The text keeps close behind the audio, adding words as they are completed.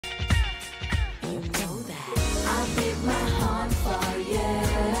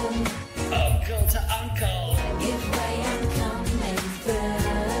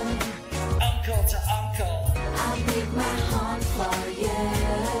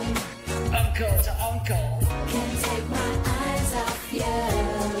uncle to uncle. Can't take my eyes off you.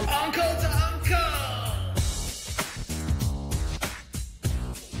 Uncle to uncle.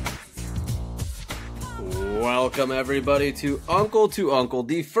 Welcome everybody to Uncle,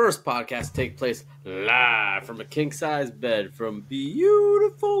 the first podcast to take place live from a king-size bed from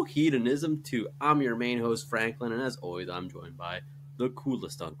beautiful hedonism to I'm your main host, Franklin, and as always, I'm joined by the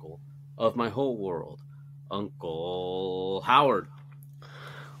coolest uncle of my whole world, Uncle Howard.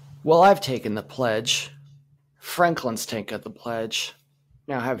 Well, I've taken the pledge. Franklin's taken the pledge.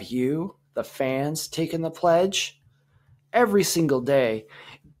 Now have you, the fans, taken the pledge? Every single day,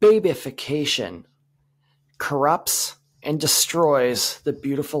 babyfication corrupts and destroys the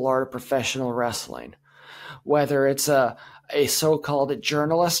beautiful art of professional wrestling. Whether it's a so-called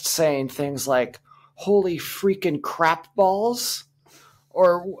journalist saying things like, holy freaking crap balls,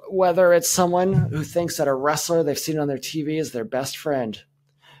 or whether it's someone who thinks that a wrestler they've seen on their TV is their best friend.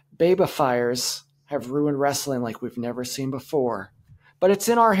 Babyfiers have ruined wrestling like we've never seen before. But it's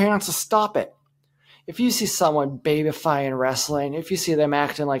in our hands to stop it. If you see someone babyfying wrestling, if you see them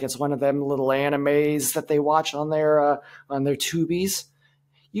acting like it's one of them little animes that they watch on their tubies,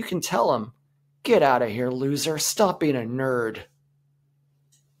 you can tell them, get out of here, loser. Stop being a nerd.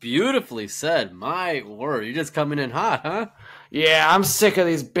 Beautifully said. My word, you're just coming in hot, huh? Yeah, I'm sick of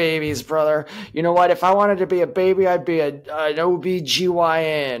these babies, brother. You know what? If I wanted to be a baby, I'd be an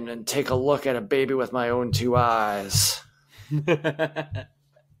OBGYN and take a look at a baby with my own two eyes.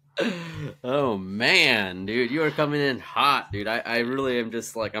 Oh man, dude, you are coming in hot, dude. I really am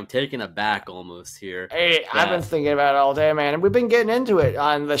just like, I'm taken aback almost here. Hey, I've been thinking about it all day, man, and we've been getting into it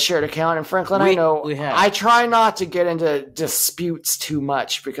on the shared account. And Franklin, I know I try not to get into disputes too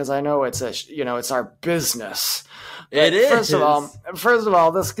much because I know it's it's our business. But First of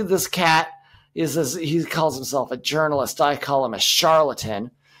all, this cat he calls himself a journalist. I call him a charlatan.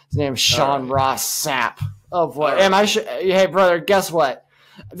 His name's Sean Ross Sapp. Of what? Hey, brother, guess what?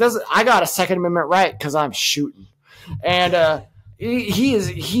 I got a Second Amendment right because I'm shooting, and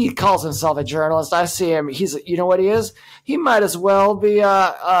he calls himself a journalist. I see him. You know what he is? He might as well be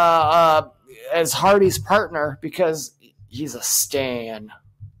as Hardy's partner because he's a Stan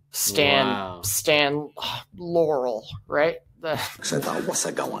Laurel, right? So I thought, what's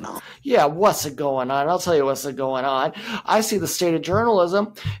going on? Yeah, what's going on? I'll tell you what's going on. I see the state of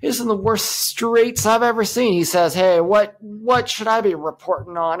journalism is in the worst straits I've ever seen. He says, hey, what should I be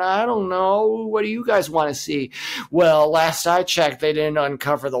reporting on? I don't know. What do you guys want to see? Well, last I checked, they didn't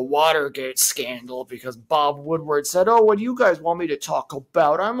uncover the Watergate scandal because Bob Woodward said, oh, what do you guys want me to talk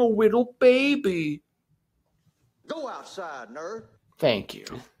about? I'm a little baby. Go outside, nerd. Thank you.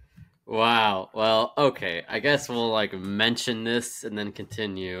 Wow. Well, okay. I guess we'll mention this and then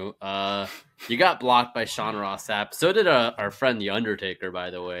continue. You got blocked by Sean Ross Sapp. So did our friend the Undertaker, by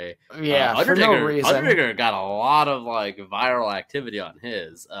the way. Yeah, for no reason. Undertaker got a lot of viral activity on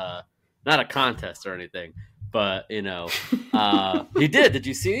his. Not a contest or anything, but he did. Did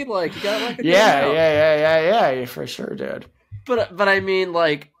you see? He got a yeah. He for sure did. But I mean,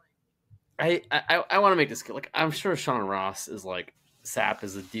 I want to make this I'm sure Sean Ross is Sapp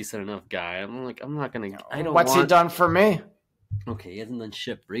is a decent enough guy. I'm not gonna. What's he done for me? Okay, he hasn't done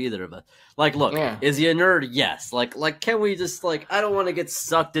shit for either of us. Look, is he a nerd? Yes. Can we just I don't want to get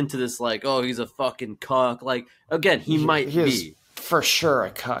sucked into this. Oh, he's a fucking cuck. Again, he might be for sure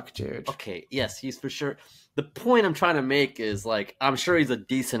a cuck, dude. Okay, yes, he's for sure. The point I'm trying to make is I'm sure he's a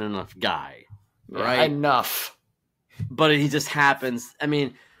decent enough guy, right? Enough, but he just happens. I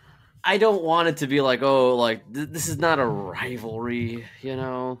mean. I don't want it to be this is not a rivalry,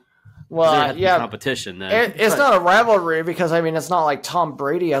 Well, yeah, competition. Then it's not a rivalry because it's not like Tom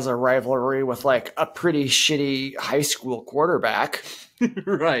Brady has a rivalry with a pretty shitty high school quarterback.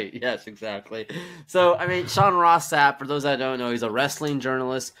 Right? Yes, exactly. So Sean Ross Sapp, for those that don't know, he's a wrestling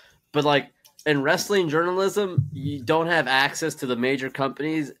journalist. But in wrestling journalism, you don't have access to the major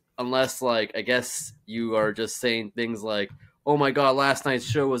companies unless I guess you are just saying things like, oh my god, last night's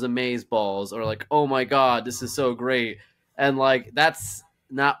show was amazeballs, or oh my god, this is so great. And that's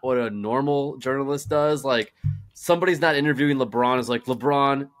not what a normal journalist does. Somebody's not interviewing LeBron is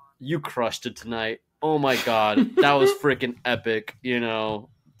LeBron, you crushed it tonight. Oh my god, that was freaking epic. No,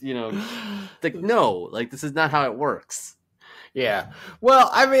 this is not how it works. Yeah.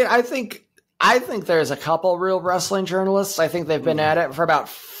 Well, I think there's a couple real wrestling journalists. I think they've been at it for about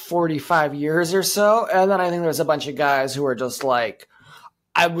 45 years or so. And then I think there's a bunch of guys who are just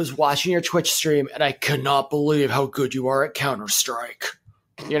I was watching your Twitch stream and I cannot believe how good you are at Counter-Strike.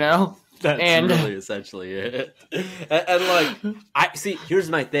 That's really essentially it. And I see, here's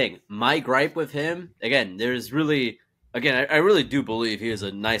my thing. My gripe with him, again, there's really again, I really do believe he is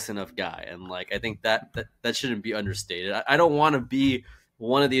a nice enough guy, and like I think that shouldn't be understated. I don't want to be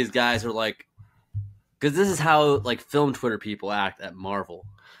one of these guys who are like, because this is how like film Twitter people act at Marvel.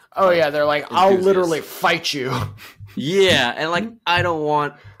 Oh yeah, they're like, I'll literally fight you. Yeah, and like I don't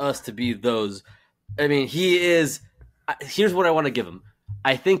want us to be those. I mean, he is. Here's what I want to give him.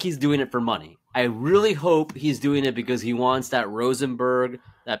 I think he's doing it for money. I really hope he's doing it because he wants that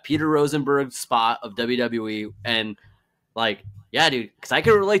Peter Rosenberg spot of WWE, and like, yeah, dude, because I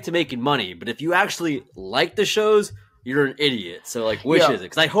can relate to making money, but if you actually like the shows, you're an idiot. So like, which is it?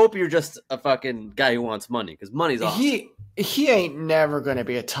 Because I hope you're just a fucking guy who wants money, because money's awesome. He ain't never gonna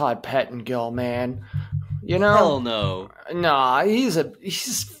be a Todd Pettengill, man. You know? Hell no. Nah,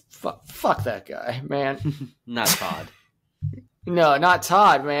 fuck that guy, man. Not Todd. No, not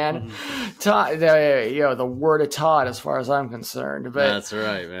Todd, man. Todd, the word of Todd, as far as I'm concerned. But that's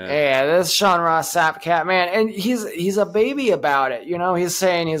right, man. Yeah, this Sean Ross Sapp cat, man, and he's a baby about it. You know, he's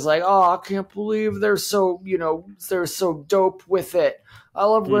saying he's like, oh, I can't believe they're so dope with it. I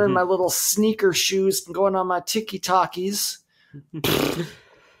love wearing my little sneaker shoes and going on my TikTokies.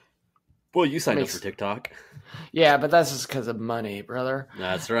 Well, you signed up for TikTok. Yeah, but that's just because of money, brother.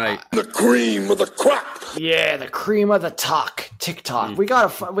 That's right. The cream of the crop. Yeah, the cream of the TikTok. We got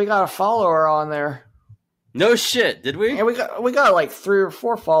a follower on there. No shit, did we? And we got like 3 or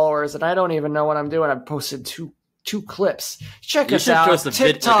 4 followers, and I don't even know what I'm doing. I've posted two clips. Check us out.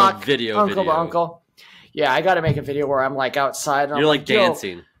 TikTok, video. Uncle. Yeah, I got to make a video where I'm like outside. And you're like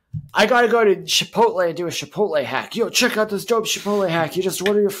dancing. I gotta go to Chipotle and do a Chipotle hack. Yo, check out this dope Chipotle hack. You just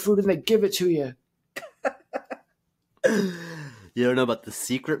order your food and they give it to you. You don't know about the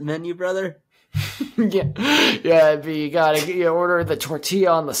secret menu, brother? Yeah. You order the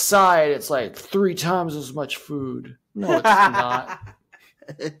tortilla on the side. It's like 3 times as much food. No, it's not.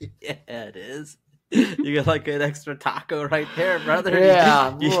 Yeah, it is. You get like an extra taco right there, brother.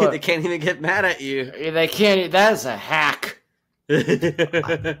 Yeah, they can't even get mad at you. They can't. That is a hack. Holy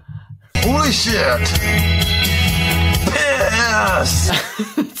shit! Piss!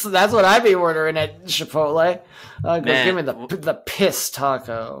 So that's what I'd be ordering at Chipotle. Give me the piss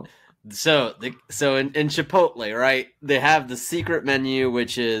taco. So in Chipotle, right? They have the secret menu,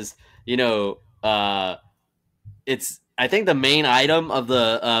 which is it's I think the main item of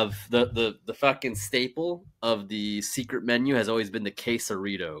the fucking staple of the secret menu has always been the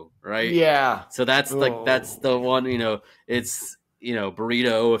quesarito, right? Yeah. So that's that's the one. It's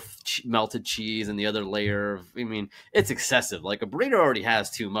burrito with melted cheese and the other layer of. I mean, it's excessive. Like a burrito already has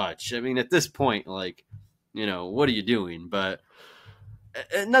too much. I mean, at this point, like, what are you doing? But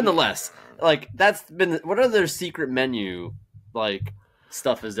nonetheless, like that's been what other secret menu like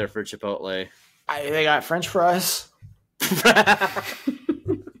stuff is there for Chipotle? They got French fries.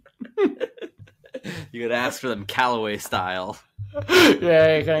 You could ask for them Callaway style.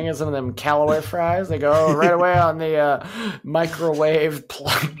 Yeah, you can get some of them Callaway fries. They go right away on the microwave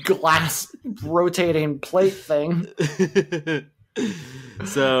glass rotating plate thing.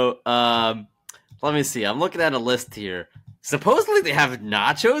 So, let me see. I'm looking at a list here. Supposedly they have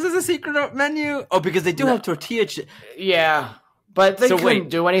nachos as a secret menu. Oh, because they do have tortilla. Yeah, but they couldn't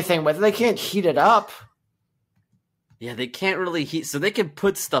do anything with it. They can't heat it up. Yeah, they can't really heat, so they can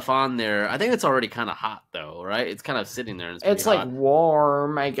put stuff on there. I think it's already kind of hot, though, right? It's kind of sitting there. And it's like hot.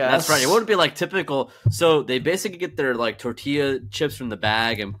 Warm, I guess. That's right. It wouldn't be like typical. So they basically get their like tortilla chips from the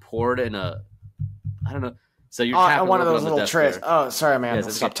bag and pour it in a. I don't know. So you're tapping one of those on the little trays. there. Oh, sorry, man.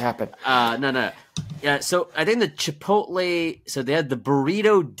 Stop tapping. No. Yeah. So I think the Chipotle. So they had the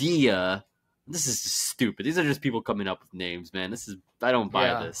burrito dia. This is just stupid. These are just people coming up with names, man. I don't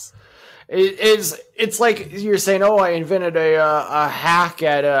buy this. It's like you're saying, oh, I invented a hack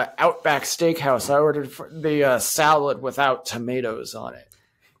at Outback Steakhouse. I ordered the salad without tomatoes on it.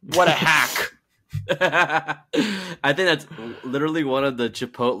 What a hack. I think that's literally one of the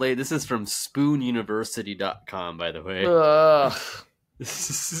Chipotle. This is from spoonuniversity.com, by the way.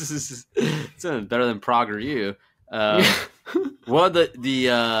 It's better than Prague or you. One of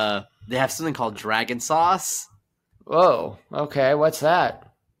the they have something called dragon sauce. Whoa, okay, what's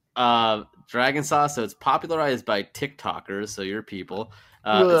that? Dragon sauce, so it's popularized by TikTokers, so your people.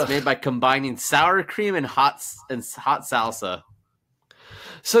 It's made by combining sour cream and hot salsa.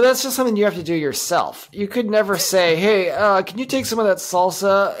 So that's just something you have to do yourself. You could never say, "Hey, can you take some of that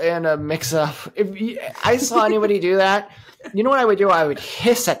salsa and mix up?" If I saw anybody do that, you know what I would do? I would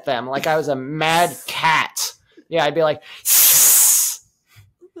hiss at them like I was a mad cat. Yeah, I'd be like.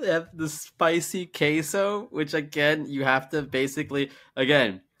 They have the spicy queso, which again you have to basically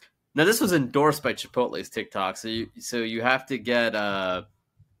Now this was endorsed by Chipotle's TikTok, so you have to get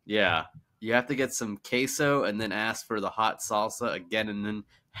You have to get some queso and then ask for the hot salsa again, and then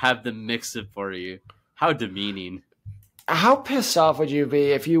have them mix it for you. How demeaning! How pissed off would you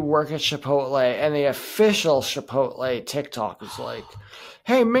be if you work at Chipotle and the official Chipotle TikTok is like,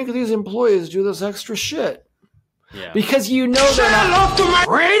 "Hey, make these employees do this extra shit." Yeah, Because you know they're not. Off to my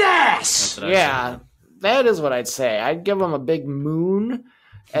great ass! that's what I Yeah, said. that is what I'd say. I'd give them a big moon,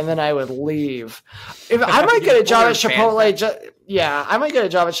 and then I would leave. If I might get a job at Chipotle, I might get a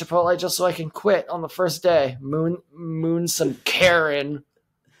job at Chipotle just so I can quit on the first day. Moon some Karen,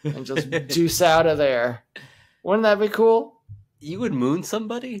 and just deuce out of there. Wouldn't that be cool? You would moon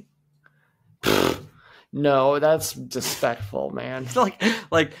somebody? No, that's disrespectful, man. It's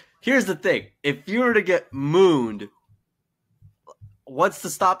like here's the thing: if you were to get mooned, what's the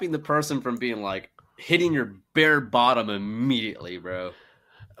stopping the person from being like hitting your bare bottom immediately, bro?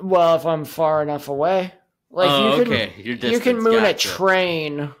 Well, if I'm far enough away, like you can, okay, your you can distance, moon a gotcha.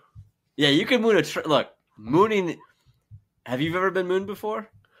 train. Yeah, you can moon a look. Mooning. Have you ever been mooned before?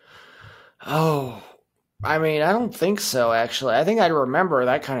 Oh, I mean, I don't think so. Actually, I think I'd remember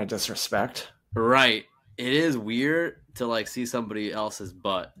that kind of disrespect. Right. It is weird to like see somebody else's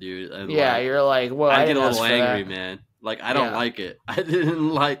butt, dude. And, Yeah, like, you're like, well, I I get a didn't little ask for angry, that. man. Like I don't Yeah. like it. I didn't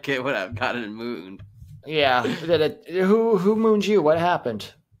like it when I've gotten mooned. Yeah, who mooned you? What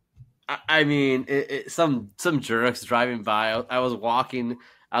happened? I mean, some jerks driving by. I was walking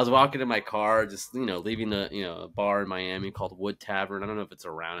in my car, just leaving a bar in Miami called Wood Tavern. I don't know if it's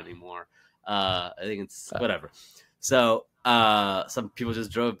around anymore. I think it's whatever. So some people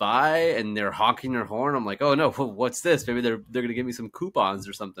just drove by and they're honking their horn. I'm like, oh no, what's this? Maybe they're gonna give me some coupons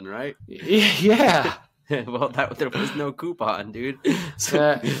or something, right? Yeah. Well, there was no coupon, dude.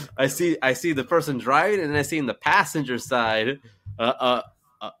 So I see the person driving, and then I see in the passenger side,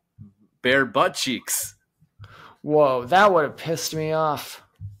 bare butt cheeks. Whoa, that would have pissed me off.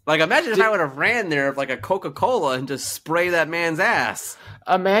 Like, imagine if I would have ran there with like a Coca-Cola and just spray that man's ass.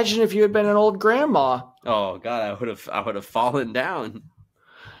 Imagine if you had been an old grandma. Oh God, I would have fallen down.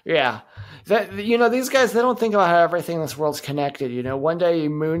 Yeah. These guys, they don't think about how everything in this world's connected. One day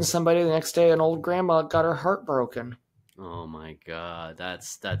you moon somebody, the next day an old grandma got her heart broken. Oh my God,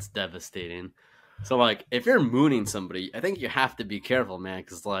 that's devastating. So like, if you're mooning somebody, I think you have to be careful, man,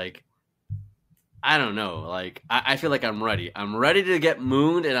 because like, I don't know, like I feel like I'm ready. I'm ready to get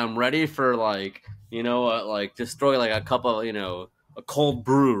mooned, and I'm ready for like, like just throw like a cup of a cold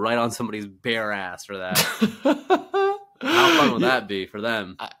brew right on somebody's bare ass for that. How fun would that be for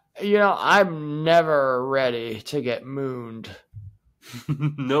them? I'm never ready to get mooned.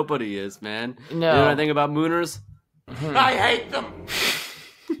 Nobody is, man. No. You know what I think about mooners? I hate them!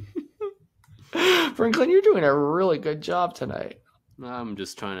 Franklin, you're doing a really good job tonight. I'm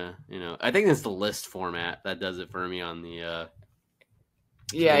just trying to, I think it's the list format that does it for me on the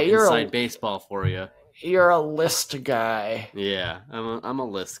Yeah, inside baseball for you. You're a list guy. Yeah, I'm a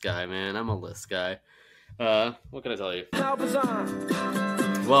list guy, man. I'm a list guy. What can I tell you?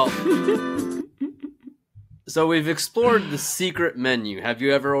 Well, so we've explored the secret menu. Have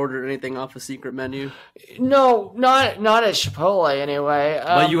you ever ordered anything off a secret menu? No, not at Chipotle anyway.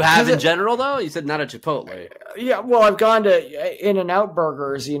 But you have 'cause in general, though? You said not at Chipotle. Yeah, well, I've gone to In-N-Out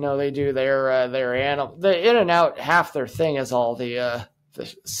Burgers. They do their animal. The In-N-Out, half their thing is all the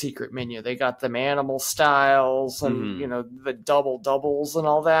secret menu. They got them animal styles and the double doubles and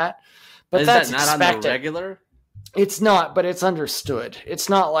all that. But Is that's that not expected. on the regular? It's not, but it's understood. It's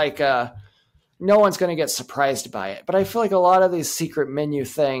not like no one's going to get surprised by it. But I feel like a lot of these secret menu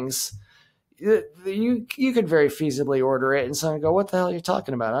things, you could very feasibly order it and someone go, "What the hell are you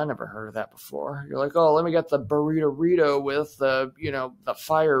talking about? I never heard of that before." You're like, "Oh, let me get the burrito with the the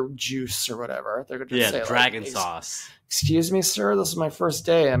fire juice or whatever." They're going to say dragon like, sauce. "Excuse me, sir. This is my first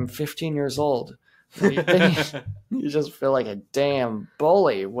day. I'm 15 years old." Then you just feel like a damn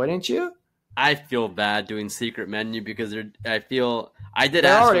bully, wouldn't you? I feel bad doing secret menu because I feel I did.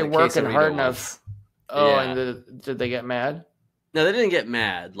 They're ask already for the working quesarito hard once. enough. Oh, Yeah. and did they get mad? No, they didn't get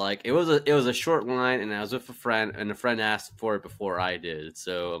mad. Like it was a short line, and I was with a friend, and a friend asked for it before I did.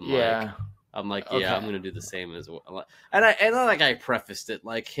 So I'm like, Okay. I'm gonna do the same as well. And I prefaced it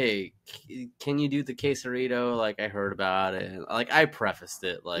like, hey, can you do the quesarito? Like I heard about it. And, like I prefaced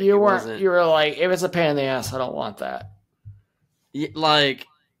it like You it weren't. wasn't You were like, if it's a pain in the ass, I don't want that. like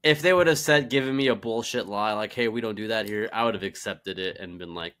if they would have given me a bullshit lie like, hey, we don't do that here, I would have accepted it and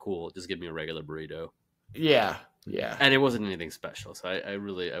been like, cool, just give me a regular burrito. Yeah. And it wasn't anything special, so I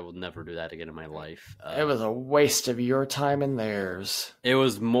will never do that again in my life. It was a waste of your time and theirs. It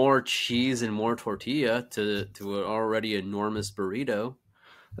was more cheese and more tortilla to an already enormous burrito.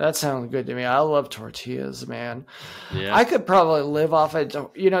 That sounds good to me. I love tortillas, man. Yeah. I could probably live off it.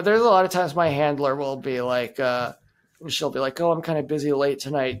 There's a lot of times my handler will be like, she'll be like, "Oh, I'm kind of busy late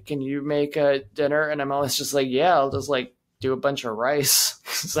tonight. Can you make a dinner?" And I'm always just like, "Yeah, I'll just like do a bunch of rice."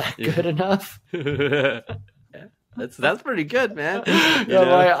 Is that good enough? That's pretty good, man. I'm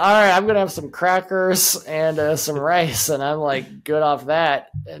like, all right, I'm gonna have some crackers and some rice, and I'm like good off that.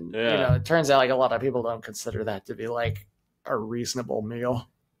 And it turns out like a lot of people don't consider that to be like a reasonable meal.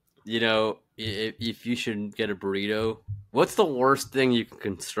 If you should get a burrito, what's the worst thing you can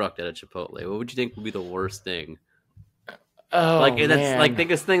construct at a Chipotle? What would you think would be the worst thing? Oh, like man. That's like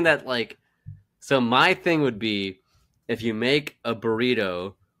biggest thing that like. So my thing would be if you make a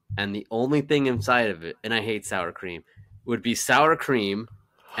burrito and the only thing inside of it, and I hate sour cream, would be sour cream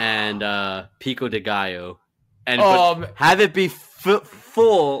and pico de gallo, and have it be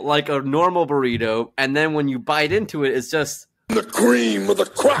full like a normal burrito, and then when you bite into it, it's just the cream of the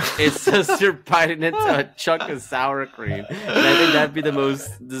crop. It's just you're biting into a chunk of sour cream, and I think that'd be the most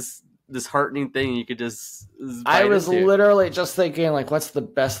disheartening thing you could just. I was literally just thinking, like, what's the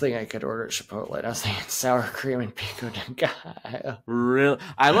best thing I could order at Chipotle? And I was thinking sour cream and pico de gallo. Real,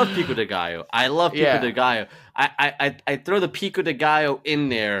 I love pico de gallo. De gallo. I throw the pico de gallo in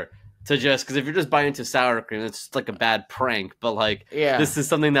there to just because if you're just biting into sour cream, it's just like a bad prank. But like, this is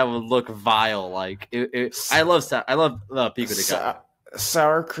something that would look vile. Like, I love pico de gallo.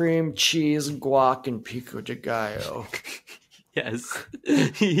 Sour cream, cheese, guac, and pico de gallo. Yes.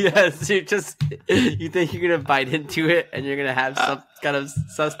 You think you're gonna bite into it and you're gonna have some kind of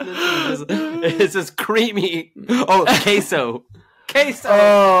sustenance. It's just creamy. Oh, queso.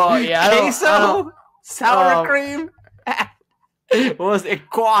 Oh yeah, queso. Sour cream. What was it?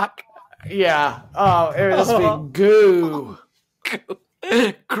 Guac. Yeah. Oh, it would just be goo.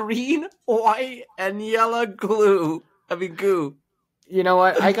 Green, white, and yellow glue. Goo. You know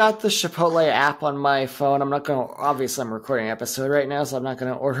what? I got the Chipotle app on my phone. Obviously I'm recording an episode right now, so I'm not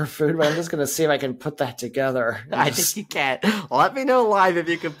going to order food, but I'm just going to see if I can put that together. I think you can. Let me know live if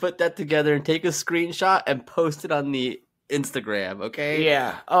you can put that together and take a screenshot and post it on the Instagram, okay?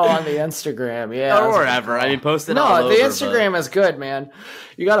 Yeah. Oh, on the Instagram, yeah. Or wherever. Post it all over. No, the Instagram is good, man.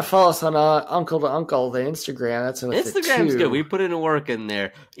 You got to follow us on Uncle to Uncle, the Instagram. That's what Instagram's good. We put in work in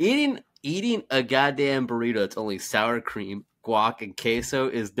there. Eating a goddamn burrito that's only sour cream, guac, and queso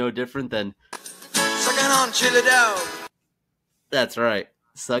is no different than sucking on chili dog. That's right.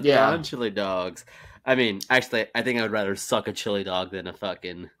 Sucking on chili dogs. Actually, I think I would rather suck a chili dog than a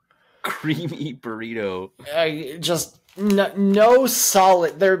fucking creamy burrito. Just no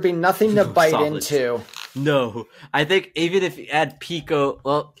solid. There would be nothing to bite into. No. I think even if you add pico,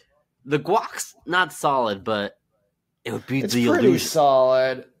 well, the guac's not solid, but it would be the pretty illusion.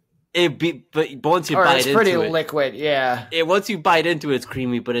 Solid. It'd be, but once you bite into it, it's pretty liquid. Yeah. Once you bite into it, it's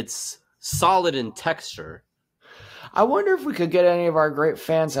creamy, but it's solid in texture. I wonder if we could get any of our great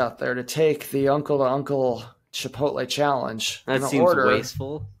fans out there to take the Uncle to Uncle Chipotle challenge. That seems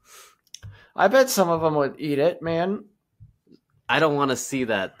wasteful. I bet some of them would eat it, man. I don't want to see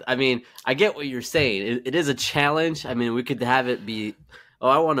that. I get what you're saying. It is a challenge. We could have it be,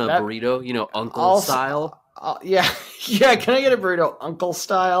 I want a burrito, Uncle style. Yeah. Can I get a burrito Uncle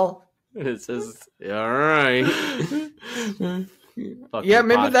style? It says, all right. Yeah,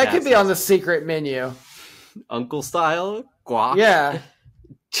 maybe that could be on the secret menu. Uncle style, guac. Yeah.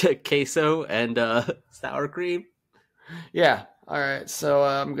 Queso and sour cream. Yeah. All right. So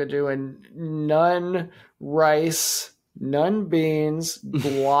I'm going to do none rice, none beans,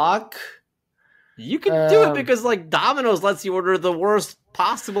 guac. You can do it because Domino's lets you order the worst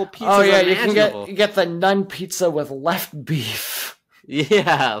possible pizza. Oh yeah, you can get the none pizza with left beef.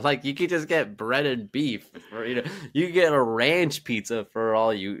 Yeah, you could just get breaded beef, or you can get a ranch pizza for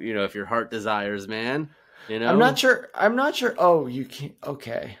all if your heart desires, man. I'm not sure. Oh, you can't.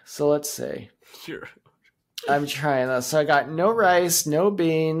 Okay, so let's see. Sure. I'm trying this. So I got no rice, no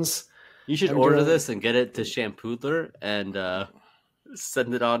beans. You should order this and get it to Shampoodler and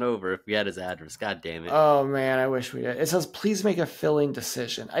send it on over if we had his address. God damn it. Oh man, I wish we did. It says please make a filling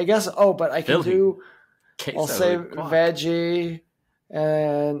decision. I guess but I can do I'll say veggie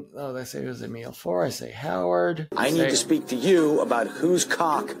and they say who's a meal for. I say Howard. I need to speak to you about whose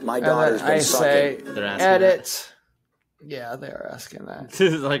cock my daughter's been sucking. I say edit. Yeah, they're asking that. This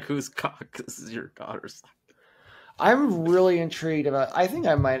is whose cock this is your daughter's. I'm really intrigued about I think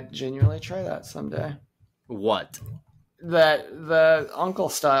I might genuinely try that someday. What? The Uncle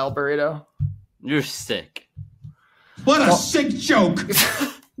style burrito. You're sick. What a sick joke.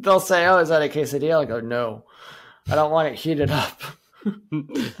 They'll say, "Oh, is that a quesadilla?" I go, "No, I don't want it heated up."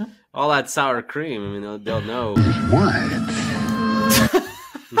 All that sour cream. They'll know. What?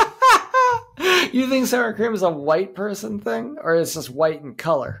 You think sour cream is a white person thing, or it's just white in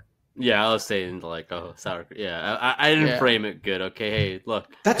color? Yeah, I was saying like, oh, sour cream. Yeah, I didn't frame it good. Okay, hey, look.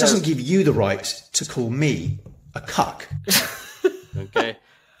 That doesn't give you the right to call me a cuck. Okay.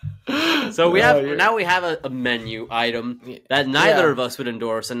 So we have we have a menu item that neither of us would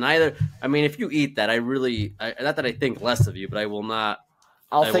endorse, and neither. I mean, if you eat that, not that I think less of you, but I will not.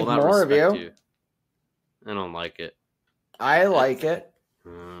 I'll think more of you. I don't like it. I like it.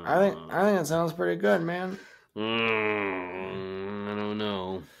 I think it sounds pretty good, man. I don't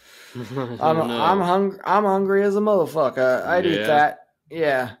know. I'm hungry as a motherfucker. I'd eat that.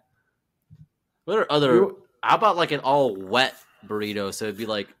 Yeah. What are other? How about like an all wet burrito? So it'd be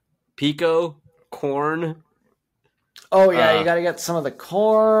like pico, corn. Oh yeah, you got to get some of the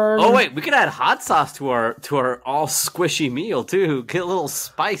corn. Oh wait, we could add hot sauce to our all squishy meal too. Get a little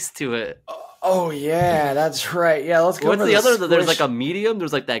spice to it. Oh yeah, that's right. Yeah, let's go. What's the other? There's like a medium.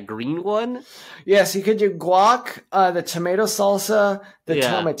 There's like that green one. Yes, you could do guac, the tomato salsa, the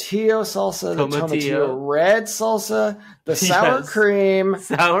tomatillo salsa, the tomatillo red salsa, the sour cream,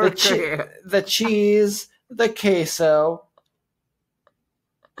 the cheese, the queso.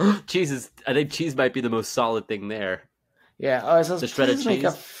 I think cheese might be the most solid thing there. Yeah. It says the shredded cheese. Make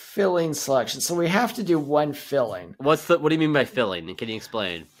a filling selection. So we have to do one filling. What do you mean by filling? Can you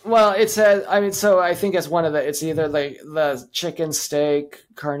explain? Well, it says. I mean, so I think it's one of the. It's either like the chicken, steak,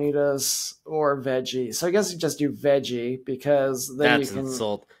 carnitas, or veggie. So I guess you just do veggie because then that's you can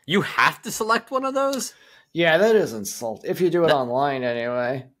insult. You have to select one of those. Yeah, that is insult. If you do it online,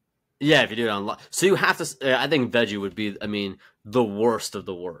 anyway. Yeah, if you do it online. So you have to. I think veggie would be. I mean, the worst of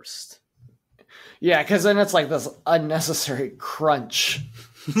the worst. Yeah, because then it's like this unnecessary crunch.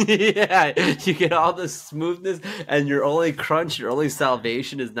 Yeah, you get all the smoothness, and your only crunch, your only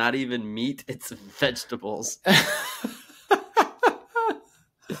salvation is not even meat; it's vegetables. I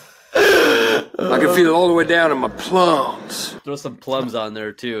can feel it all the way down in my plums. Throw some plums on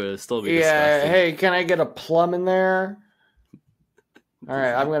there too; it'll still be disgusting. Hey, can I get a plum in there? All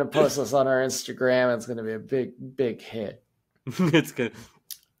right, I'm gonna post this on our Instagram. It's gonna be a big hit. It's good.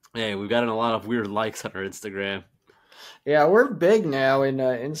 Hey, we've gotten a lot of weird likes on our Instagram. Yeah, we're big now in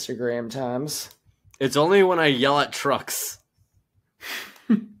Instagram times. It's only when I yell at trucks.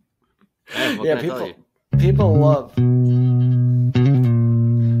 People love.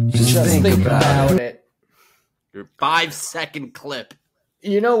 Just think about it. Your 5-second clip.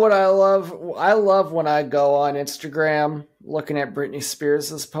 You know what I love? I love when I go on Instagram looking at Britney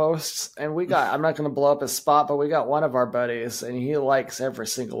Spears' posts, and I'm not going to blow up his spot, but we got one of our buddies, and he likes every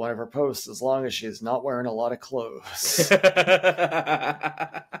single one of her posts as long as she's not wearing a lot of clothes. Ask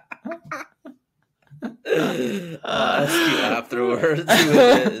you afterwards who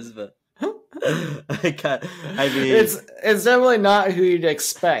it is, but I mean, it's definitely not who you'd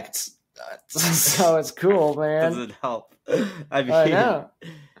expect. So it's cool, man. Doesn't help. I mean,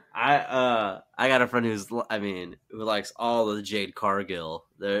 I got a friend who likes all of the Jade Cargill.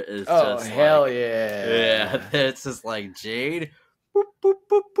 There is just hell like, yeah, it's just like Jade. Boop, boop,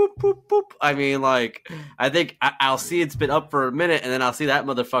 boop, boop, boop, boop. I mean, like, I think I'll see it's been up for a minute, and then I'll see that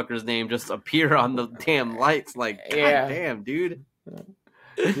motherfucker's name just appear on the damn lights. Like, God damn, dude.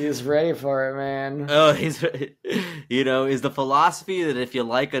 He's ready for it, man. Oh, is the philosophy that if you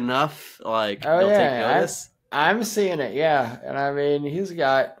like enough, like, they'll take notice? I'm seeing it, yeah. And I mean, he's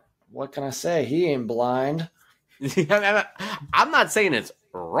got, what can I say? He ain't blind. I'm not saying it's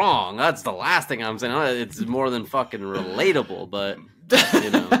wrong. That's the last thing I'm saying. It's more than fucking relatable, but,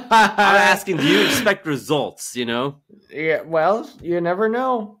 I'm asking, do you expect results, Yeah, well, you never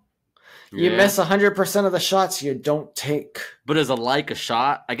know. You miss 100% of the shots you don't take. But is a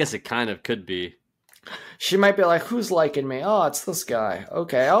shot? I guess it kind of could be. She might be like, who's liking me? Oh, it's this guy.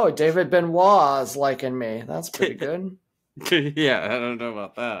 Okay. Oh, David Benoit is liking me. That's pretty good. Yeah, I don't know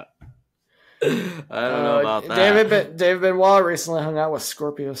about that. David Benoit recently hung out with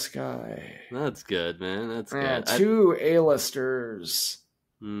Scorpio Sky. That's good, man. That's good. 2 A-listers.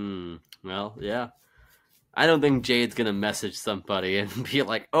 Well, yeah. I don't think Jade's going to message somebody and be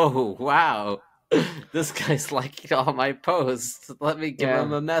like, oh, wow, this guy's liking all my posts. Let me give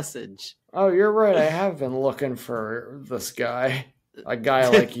him a message. Oh, you're right. I have been looking for this guy. A guy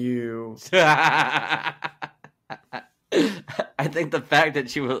like you. I think the fact that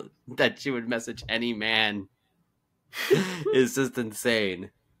she would message any man is just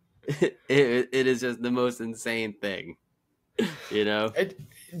insane. It is just the most insane thing.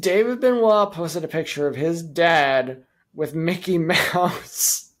 David Benoit posted a picture of his dad with Mickey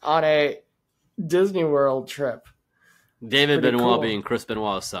Mouse on a Disney World trip. David Benoit being Chris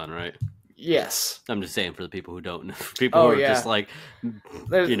Benoit's son, right? Yes. I'm just saying for the people who don't know. People who are just like,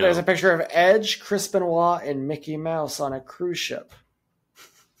 There's a picture of Edge, Chris Benoit, and Mickey Mouse on a cruise ship.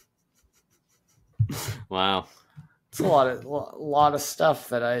 Wow. It's a lot of stuff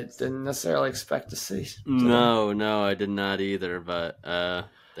that I didn't necessarily expect to see. No, I did not either. But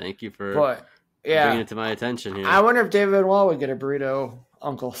thank you for bringing it to my attention here. I wonder if David Benoit would get a burrito,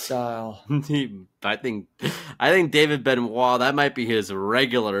 Uncle style. I think David Benoit, that might be his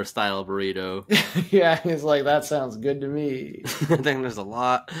regular style burrito. Yeah, he's like, that sounds good to me. I think there's a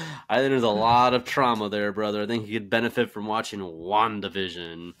lot of trauma there, brother. I think he could benefit from watching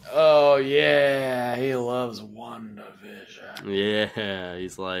WandaVision. Oh yeah, he loves WandaVision. Yeah,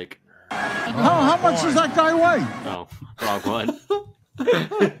 he's like, How much does that guy weigh? oh, wrong one.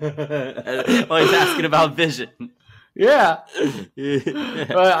 Well, he's asking about Vision. Yeah. Yeah.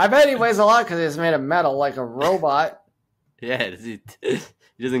 But I bet he weighs a lot because he's made of metal like a robot. Yeah, he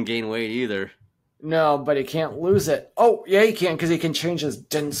doesn't gain weight either. No, but he can't lose it. Oh, yeah, he can because he can change his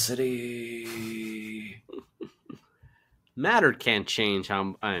density. Matter can't change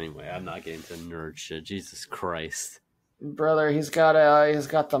how. Anyway, I'm not getting to nerd shit. Jesus Christ, Brother, he's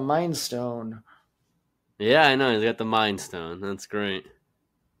got the Mind Stone. Yeah, I know. He's got the Mind Stone. That's great.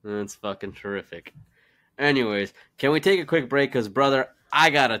 That's fucking terrific. Anyways, can we take a quick break? Because, brother,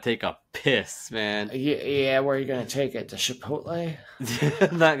 I gotta take a piss, man. Yeah, where are you gonna take it? To Chipotle?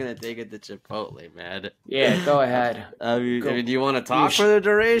 I'm not gonna take it to Chipotle, man. Yeah, go ahead. I mean, do you want to talk for the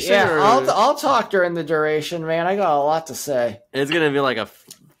duration? Yeah, or... I'll talk during the duration, man. I got a lot to say. It's gonna be like a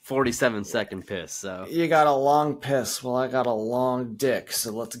 47-second piss. So you got a long piss. Well, I got a long dick.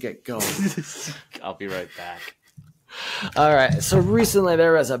 So let's get going. I'll be right back. All right. So recently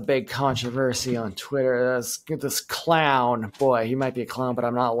there was a big controversy on Twitter. This clown, boy, he might be a clown, but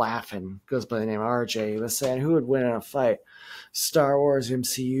I'm not laughing. Goes by the name RJ. He was saying who would win in a fight: Star Wars,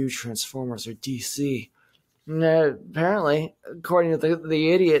 MCU, Transformers, or DC. And apparently, according to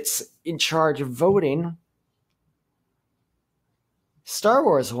the idiots in charge of voting, Star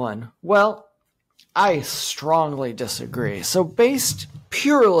Wars won. Well, I strongly disagree. So based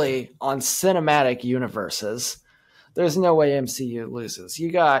purely on cinematic universes, there's no way MCU loses. You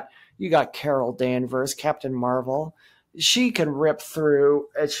got Carol Danvers, Captain Marvel. She can rip through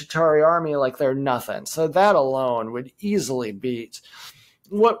a Chitauri army like they're nothing. So that alone would easily beat.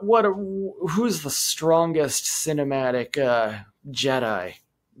 Who's the strongest cinematic Jedi?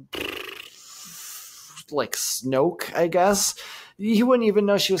 Like Snoke, I guess. He wouldn't even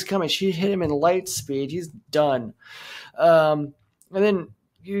know she was coming. She hit him in light speed. He's done. And then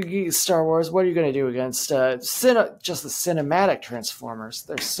Star Wars, what are you going to do against just the cinematic Transformers?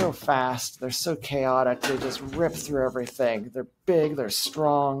 They're so fast. They're so chaotic. They just rip through everything. They're big. They're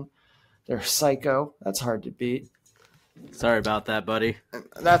strong. They're psycho. That's hard to beat. Sorry about that, buddy.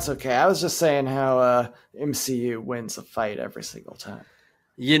 That's okay. I was just saying how MCU wins a fight every single time.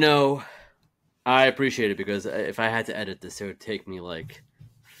 You know, I appreciate it because if I had to edit this, it would take me like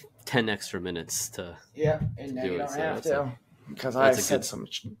 10 extra minutes to and now do you it. don't So have that's to. Because I said some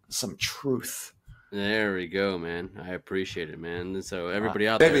truth. There we go, man. I appreciate it, man. So everybody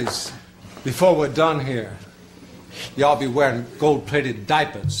out there. Babies, before we're done here, y'all be wearing gold-plated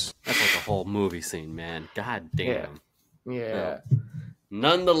diapers. That's like a whole movie scene, man. God damn. Yeah.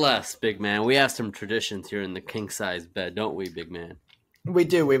 Nonetheless, big man, we have some traditions here in the king-size bed, don't we, big man? We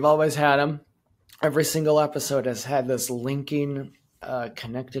do. We've always had them. Every single episode has had this linking,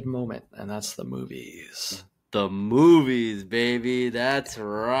 connected moment, and that's the movies. The movies, baby. That's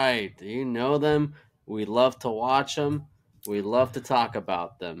right. You know them. We love to watch them. We love to talk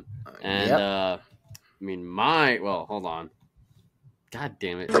about them. And, hold on. God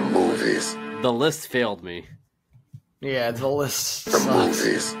damn it. The movies. The list failed me. Yeah, the list sucks.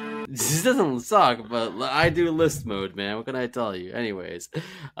 Movies. This doesn't suck, but I do list mode, man. What can I tell you? Anyways,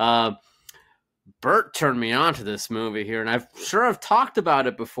 Bert turned me on to this movie here, and I've talked about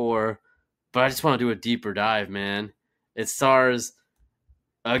it before, but I just want to do a deeper dive, man. It stars,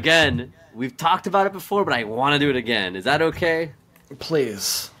 again, we've talked about it before, but I want to do it again. Is that okay?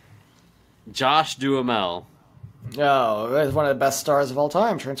 Please. Josh Duhamel. Oh, he's one of the best stars of all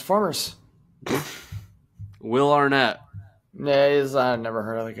time. Transformers. Will Arnett. Yeah, I've never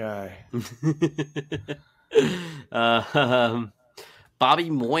heard of the guy. Bobby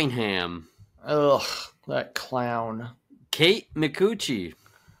Moynihan. Ugh, that clown. Kate Micucci.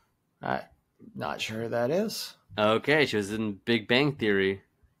 I'm not sure who that is. Okay, she was in Big Bang Theory.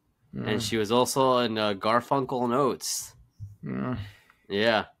 And she was also in Garfunkel and Oates.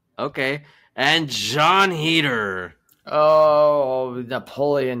 Yeah, okay. And John Heder. Oh,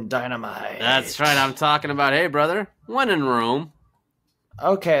 Napoleon Dynamite. That's right, I'm talking about, hey, brother, when in Rome.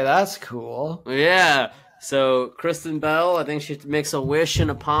 Okay, that's cool. Yeah. So Kristen Bell, I think she makes a wish in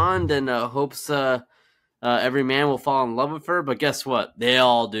a pond and hopes every man will fall in love with her. But guess what? They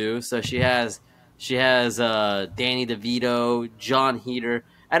all do. So she has Danny DeVito, John Heater,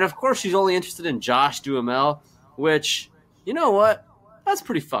 and of course she's only interested in Josh Duhamel, which, you know what? That's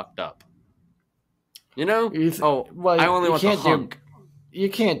pretty fucked up. You know? I only want the hunk. You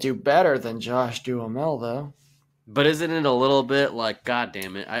can't do better than Josh Duhamel, though. But isn't it a little bit like, God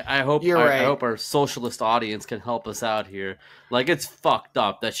damn it? I hope I hope our socialist audience can help us out here. Like, it's fucked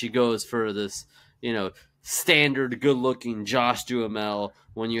up that she goes for this, standard good-looking Josh Duhamel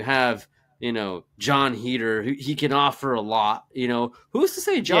when you have, John Heater. He can offer a lot. Who's to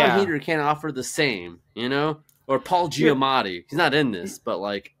say John Heater can't offer the same? Or Paul Giamatti. He's not in this, but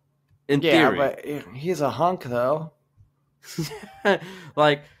like in theory. Yeah, but he's a hunk though.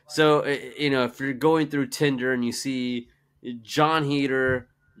 So, if you're going through Tinder and you see John Heater,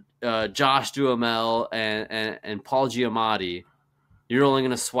 Josh Duhamel, and Paul Giamatti, you're only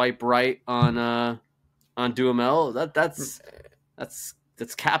gonna swipe right on Duhamel. That's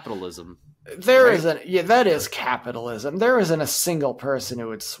capitalism. That is capitalism. There isn't a single person who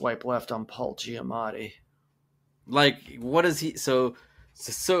would swipe left on Paul Giamatti. Like, what is he? So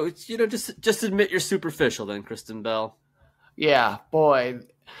just admit you're superficial, then, Kristen Bell. Yeah, boy,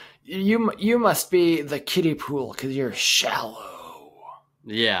 you must be the kiddie pool because you're shallow.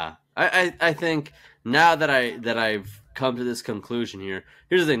 Yeah, I think now that I've come to this conclusion here.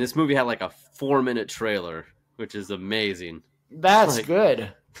 Here's the thing: this movie had like a 4-minute trailer, which is amazing. That's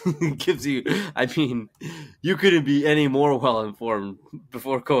good. It gives you. I mean, you couldn't be any more well informed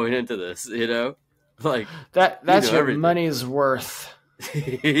before going into this. Like that's your everything. Money's worth.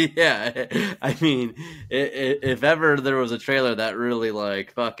 Yeah, I mean, if ever there was a trailer that really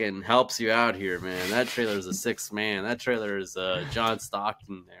like fucking helps you out here, man, that trailer is a 6th man. That trailer is John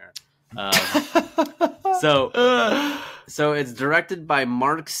Stockton there. So it's directed by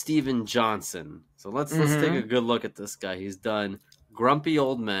Mark Steven Johnson. So let's take a good look at this guy. He's done Grumpy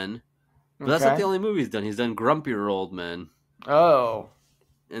Old Men, but that's not the only movie he's done. He's done Grumpier Old Men. Oh,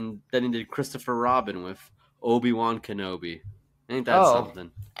 and then he did Christopher Robin with Obi-Wan Kenobi. Ain't that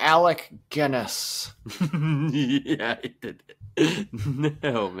something? Alec Guinness. Yeah, he did.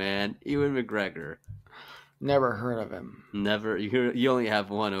 No, man. Ewan McGregor. Never heard of him. Never. You only have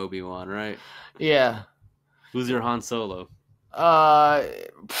one Obi-Wan, right? Yeah. Who's your Han Solo? Anson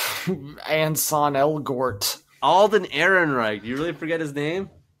Elgort. Alden Ehrenreich. You really forget his name?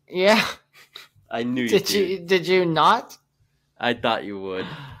 Yeah. I knew you did. Did you not? I thought you would.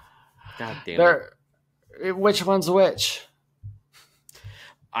 God damn it. Which one's which?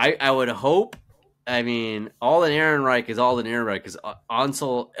 I would hope. I mean, Alden Ehrenreich is Alden Ehrenreich. Because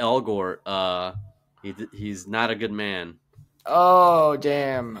Ansel Elgort, he's not a good man. Oh,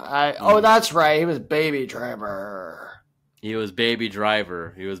 damn. That's right. He was Baby Driver. He was Baby Driver.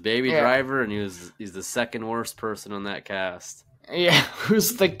 And he's the second worst person on that cast. Yeah,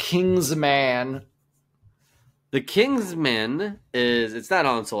 who's the King's Man? The King's Man it's not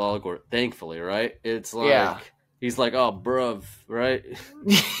Ansel Elgort, thankfully, right? It's like he's like, oh, bruv, right?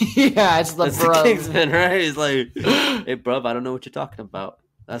 Yeah, it's the bruv. The King's Man, right? He's like, hey, bruv, I don't know what you're talking about.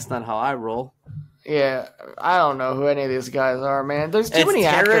 That's not how I roll. Yeah, I don't know who any of these guys are, man. There's too many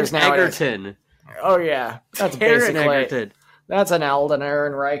actors now. Egerton. Oh yeah, that's Taron basically Egerton. That's an Alden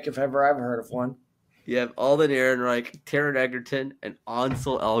Ehrenreich if ever I've heard of one. You have Alden Ehrenreich, Taron Egerton, and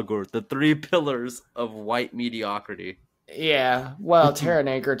Ansel Elgort, the 3 pillars of white mediocrity. Yeah, well, Taron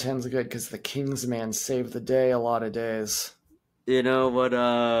Egerton's good because the King's Man saved the day a lot of days. You know what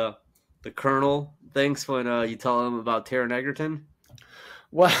the Colonel thinks when you tell him about Taron Egerton?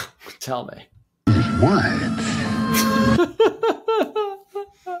 Well, tell me. What?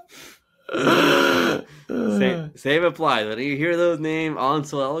 Same applies. When you hear those names,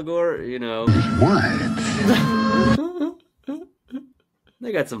 Ansel Elgort, What?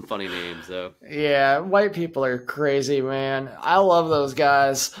 They got some funny names, though. Yeah, white people are crazy, man. I love those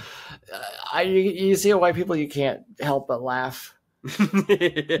guys. You see white people, you can't help but laugh.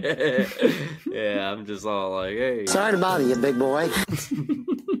 Yeah, I'm just all like, hey. Sorry to bother you, big boy.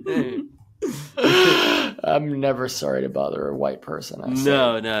 I'm never sorry to bother a white person.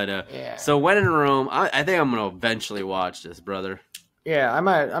 No. Yeah. So when in Rome, I think I'm going to eventually watch this, brother. Yeah, I'm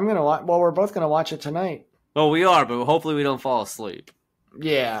going to watch. Well, we're both going to watch it tonight. Well, we are, but hopefully we don't fall asleep.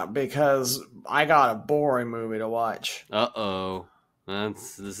 Yeah, because I got a boring movie to watch. Uh-oh.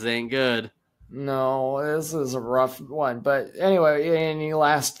 This ain't good. No, this is a rough one. But anyway, any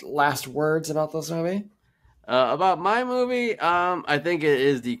last words about this movie? About my movie, I think it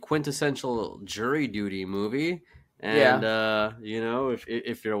is the quintessential jury duty movie. And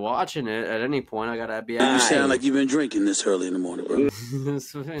if you're watching it at any point, I gotta be. You sound like you've been drinking this early in the morning, bro.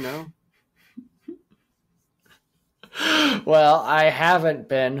 So, Well, I haven't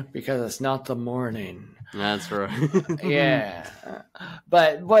been because it's not the morning. That's right. Yeah,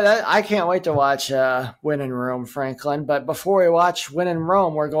 but I can't wait to watch When in Rome, Franklin. But before we watch When in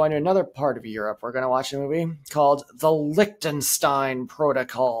Rome, we're going to another part of Europe. We're going to watch a movie called The Liechtenstein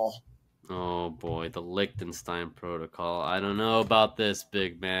Protocol. Oh boy, the Liechtenstein Protocol. I don't know about this,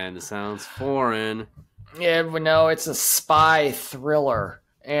 big man. It sounds foreign. Yeah, but no, it's a spy thriller,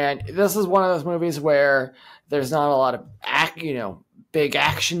 and this is one of those movies where there's not a lot of big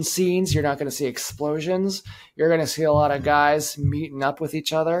action scenes. You're not going to see explosions. You're going to see a lot of guys meeting up with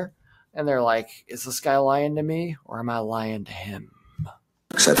each other, and they're like, "Is this guy lying to me, or am I lying to him?"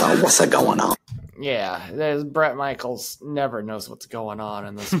 What's going on? Yeah, there's Bret Michaels never knows what's going on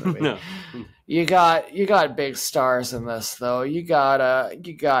in this movie. No. You got big stars in this though. You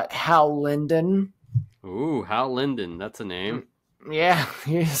got Hal Linden. Ooh, Hal Linden. That's a name. Yeah,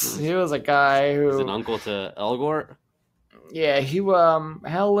 he was a guy who He's an uncle to Elgort. Yeah,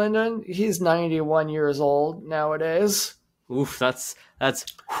 Hal Linden. He's 91 years old nowadays. Oof, that's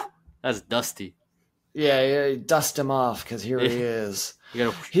dusty. Yeah, dust him off because here he is.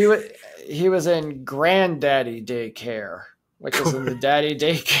 You gotta... He was in Granddaddy Daycare, which is in the Daddy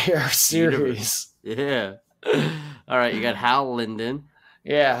Daycare series. Yeah. All right, you got Hal Linden.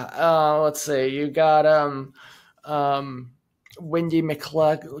 Yeah. Let's see. You got Wendy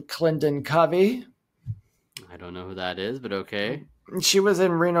McClendon Covey. I don't know who that is, but okay. She was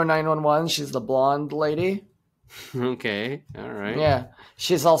in Reno 911. She's the blonde lady. Okay. All right. Yeah.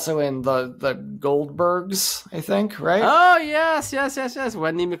 She's also in the Goldbergs, I think, right? Oh yes.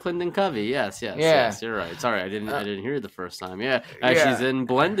 Wendy McClendon Covey. Yes. Yeah. You're right. Sorry, I didn't hear it the first time. Yeah. Yeah. She's in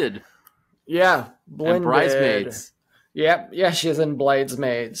Blended. Yeah. Blended. And Bridesmaids. Yep. Yeah, she's in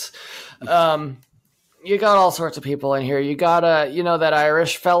Bridesmaids. You got all sorts of people in here. You got that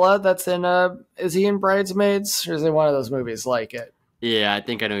Irish fella that's in is he in Bridesmaids, or is it one of those movies like it? Yeah, I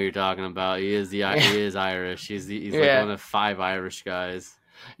think I know what you're talking about. He is he is Irish. He's like one of 5 Irish guys.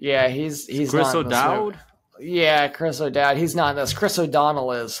 Yeah, he's Chris not O'Dowd. Yeah, Chris O'Dowd. He's not in this. Chris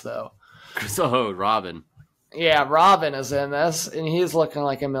O'Donnell is though. Robin. Yeah, Robin is in this, and he's looking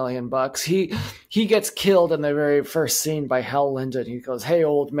like $1 million. He gets killed in the very first scene by Hal Linden. He goes, "Hey,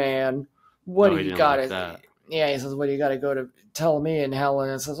 old man, what do you got?" Yeah, he says, "What do you got to go to tell me?" And Hal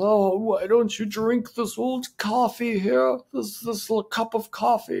Linden says, "Oh, why don't you drink this old coffee here? This little cup of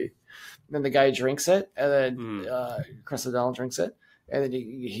coffee." And then the guy drinks it, and then Chris O'Donnell drinks it, and then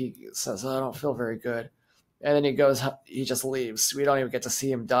he says, "I don't feel very good." And then he just leaves. We don't even get to see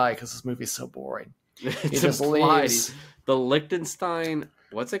him die because this movie's so boring. He just leaves. The Liechtenstein,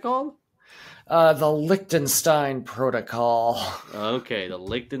 what's it called? The Liechtenstein Protocol. Okay, the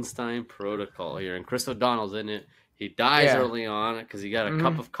Liechtenstein Protocol here. And Chris O'Donnell's in it. He dies early on because he got a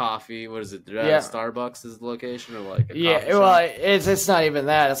cup of coffee. What is it? Starbucks is the location, or like a coffee shop? It's not even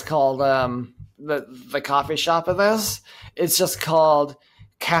that. It's called the coffee shop of this. It's just called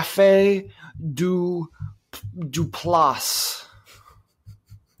Café du Place.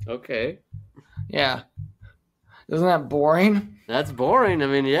 Okay. Yeah. Isn't that boring? That's boring. I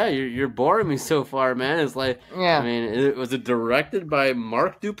mean, yeah, you're boring me so far, man. It's like, yeah. I mean, was it directed by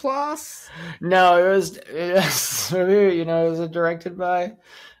Mark Duplass? No, it was directed by,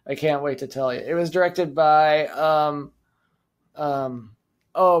 I can't wait to tell you. It was directed by,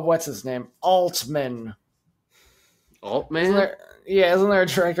 what's his name? Altman. Altman? Isn't there a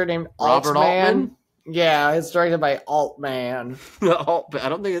director named Robert Altman? Yeah, it's directed by Altman. I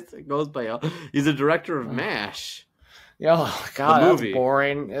don't think it goes by He's a director of MASH. Oh, God, that's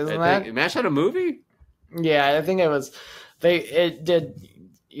boring, isn't that? MASH had a movie? Yeah, I think it was. It did,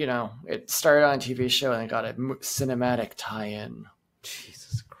 it started on a TV show and it got a cinematic tie-in.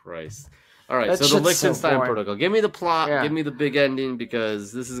 Jesus Christ. All right, so the Liechtenstein Protocol. Give me the plot, give me the big ending,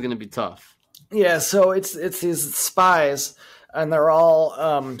 because this is going to be tough. Yeah, so it's these spies, and they're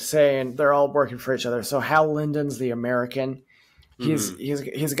all saying they're all working for each other. So Hal Linden's the American.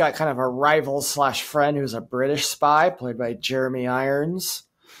 He's got kind of a rival / friend who's a British spy played by Jeremy Irons.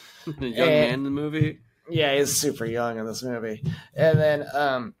 The young man in the movie. Yeah, he's super young in this movie. And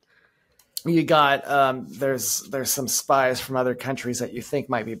then you got there's some spies from other countries that you think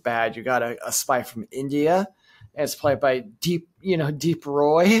might be bad. You got a spy from India, and it's played by Deep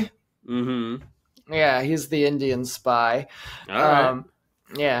Roy. Mm-hmm. Yeah, he's the Indian spy. All right.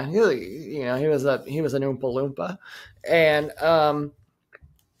 Yeah, he was an Oompa Loompa. And I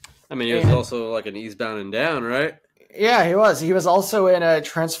mean, he was also like an Eastbound and Down, right? Yeah, he was. He was also in a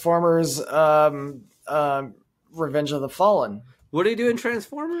Transformers Revenge of the Fallen. What did he do in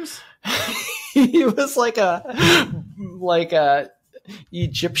Transformers? He was like a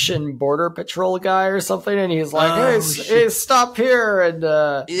Egyptian border patrol guy or something, and he's like, hey, stop here. And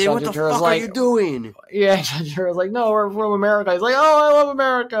Hey, what the fuck are you doing? Yeah, John Turturro's like, no, we're from America. He's like, oh, I love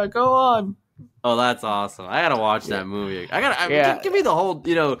America. Go on. Oh, that's awesome. I gotta watch that movie. Give me the whole,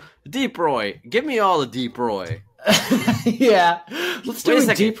 Deep Roy. Give me all the Deep Roy. Yeah. Let's do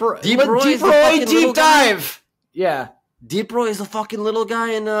a Deep Roy Deep Roy deep dive. Yeah. Deep Roy is the fucking little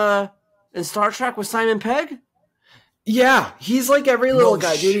guy in Star Trek with Simon Pegg? Yeah, he's like every little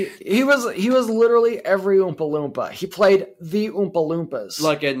guy, dude. He was literally every Oompa Loompa. He played the Oompa Loompas.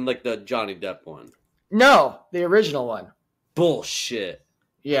 Like in the Johnny Depp one. No, the original one. Bullshit.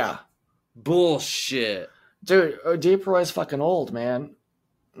 Yeah. Bullshit. Dude, Deep Roy's fucking old, man.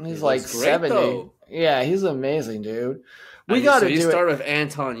 He's like 70. Though. Yeah, he's amazing, dude. We got to do it. You start with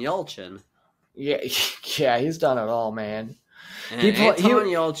Anton Yelchin. Yeah, he's done it all, man. And Anton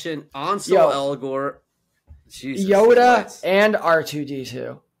Yelchin, Ansel Elgort, Jesus Yoda, Christ. and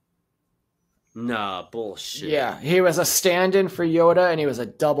R2-D2. Nah, bullshit. Yeah, he was a stand-in for Yoda, and he was a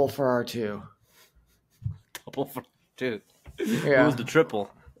double for R2. Double for R2. Yeah. Who was the triple?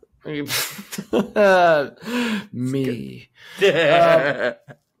 Me.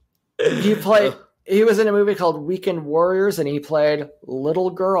 He was in a movie called Weekend Warriors, and he played Little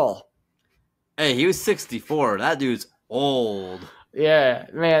Girl. Hey, he was 64. That dude's old. Yeah,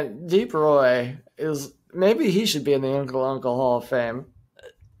 man, Deep Roy is... Maybe he should be in the Uncle Hall of Fame.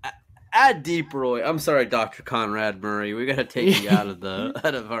 Add Deep Roy. I'm sorry, Dr. Conrad Murray. We got to take you out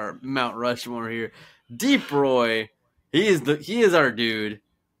of our Mount Rushmore here. Deep Roy, he is our dude.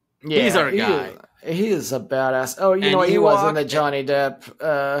 Yeah, he's our guy. He is a badass. Oh, you know what? He was in the Johnny Depp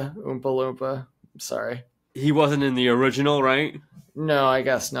Oompa Loompa. I'm sorry. He wasn't in the original, right? No, I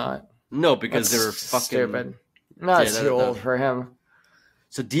guess not. No, because they were fucking stupid. Not too old for him.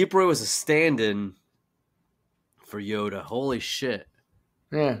 So Deep Roy was a stand-in for Yoda. Holy shit.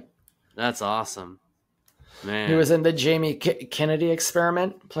 Yeah. That's awesome. Man. He was in the Jamie Kennedy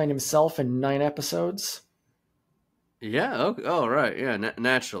Experiment, playing himself in 9 episodes. Yeah. Okay. Oh, right. Yeah.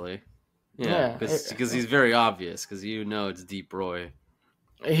 Naturally. Yeah. Because he's very obvious. Because it's Deep Roy.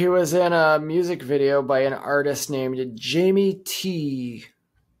 He was in a music video by an artist named Jamie T.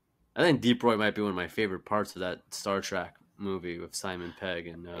 I think Deep Roy might be one of my favorite parts of that Star Trek movie with Simon Pegg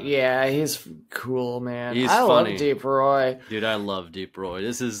and. Yeah, he's cool, man. He's funny. I love Deep Roy, dude. I love Deep Roy.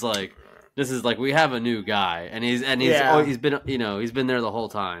 This is like we have a new guy, and he's been there the whole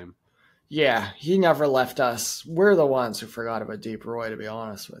time. Yeah, he never left us. We're the ones who forgot about Deep Roy, to be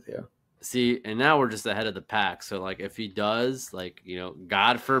honest with you. See, and now we're just ahead of the pack. So, if he does,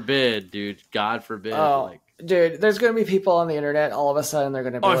 God forbid, dude, God forbid. Oh, dude, there's going to be people on the internet, all of a sudden, they're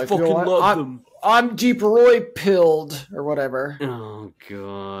going to be I fucking love them. I'm Deep Roy pilled, or whatever. Oh,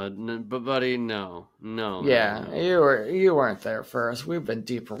 God. But, buddy, no. Yeah, no. You weren't there first. We've been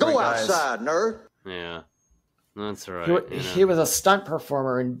Deep Roy Go guys. outside, nerd. Yeah, that's right. He was a stunt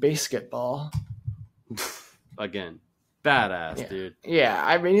performer in basketball. Again. Badass, dude. Yeah,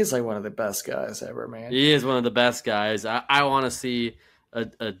 I mean, he's like one of the best guys ever, man. He is one of the best guys. I want to see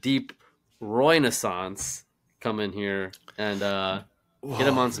a Deep Roy-naissance come in here and get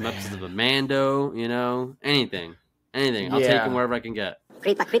him on some episodes of a Mando, anything. I'll take him wherever I can get.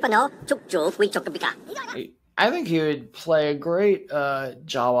 I think he would play a great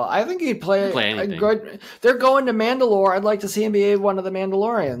Jawa. I think he'd play a good... They're going to Mandalore. I'd like to see him be one of the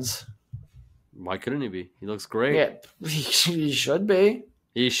Mandalorians. Why couldn't he be? He looks great. Yeah, he should be.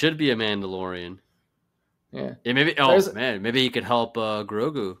 He should be a Mandalorian. Yeah. Maybe. Maybe he could help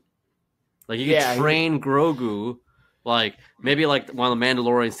Grogu. He could train Grogu. Maybe one of the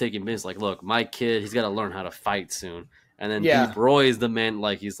Mandalorians taking business. look, my kid, he's got to learn how to fight soon. And then Deep Roy is the man.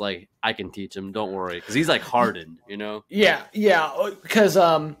 He's like, I can teach him. Don't worry, because he's hardened. Yeah. Because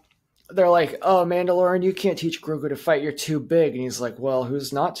they're like, oh, Mandalorian, you can't teach Grogu to fight. You're too big. And he's like, well,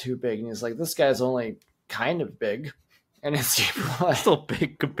 who's not too big? And he's like, this guy's only kind of big. And it's still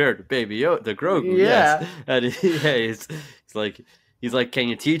big compared to Baby Yoda, the Grogu. Yeah. Yes. And he's like, can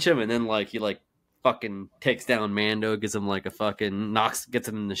you teach him? And then he fucking takes down Mando, gives him a fucking gets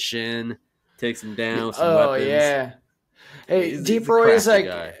him in the shin, takes him down with some weapons. Yeah. Hey, Deep Roy's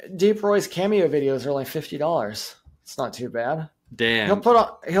cameo videos are only $50. It's not too bad. Damn.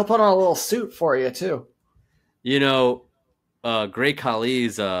 He'll put on a little suit for you too. Great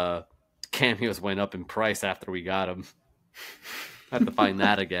Khali's cameos went up in price after we got him. I have to find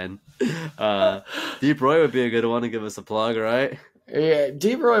that again. Deep Roy would be a good one to give us a plug, right? Yeah,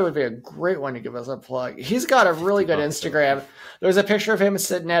 Deep Roy would be a great one to give us a plug. He's got a really good Instagram. There's a picture of him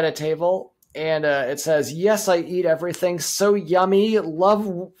sitting at a table, And it says, yes, I eat everything. So yummy.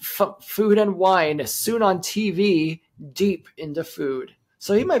 Love food and wine. Soon on TV. Deep into food.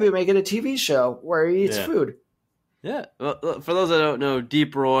 So he might be making a TV show where he eats food. Yeah. Well, for those that don't know,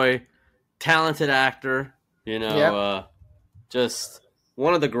 Deep Roy, talented actor. Just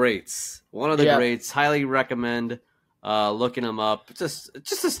one of the greats. One of the greats. Highly recommend looking him up. Just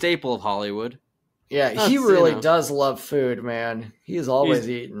a staple of Hollywood. Yeah, he really does love food, man. He's always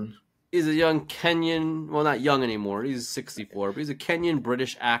eating. He's a young Kenyan, well, not young anymore. He's 64, but he's a Kenyan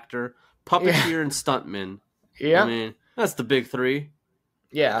British actor, puppeteer, and stuntman. Yeah. I mean, that's the big three.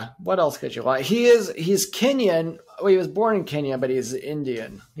 Yeah. What else could you want? He's Kenyan. Well, he was born in Kenya, but he's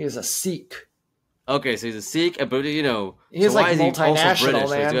Indian. He's a Sikh. Okay, so he's a Sikh, but he's so like why is he also multinational, British? man.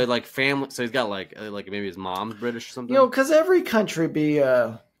 So he's got like family. So he's got like maybe his mom's British or something. Because every country be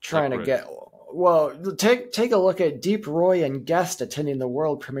trying to get. Well, take a look at Deep Roy and guest attending the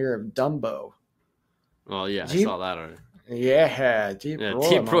world premiere of Dumbo. Well, yeah, I saw that already. Yeah, Deep Roy.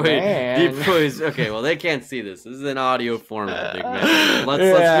 Deep Roy's okay. Well, they can't see this. This is an audio format, big man.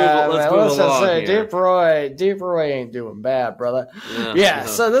 Let's move along here. Deep Roy ain't doing bad, brother. No.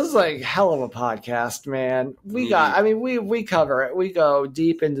 So this is like hell of a podcast, man. We cover it. We go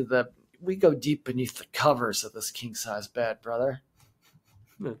deep beneath the covers of this king size bed, brother.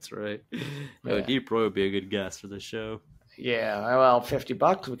 That's right. Deep Roy would be a good guest for the show. Yeah, well,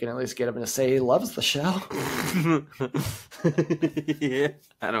 $50, we can at least get him to say he loves the show. Yeah,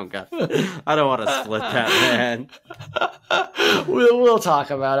 I don't want to split that, man. We'll talk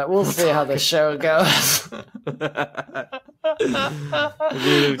about it. We'll see how the show goes.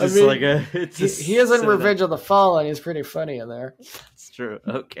 He is in Revenge of the Fallen. He's pretty funny in there. It's true.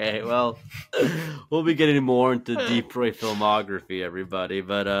 Okay, well, we'll be getting more into Deep Roy filmography, everybody.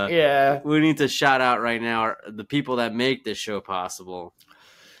 But we need to shout out right now the people that make this show possible.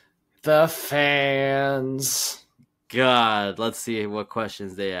 The fans. God, let's see what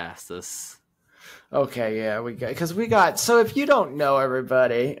questions they asked us. Okay, yeah, so if you don't know,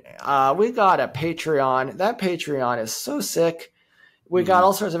 everybody, we got a Patreon. That Patreon is so sick. We got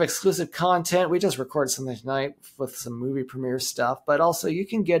all sorts of exclusive content. We just recorded something tonight with some movie premiere stuff, but also you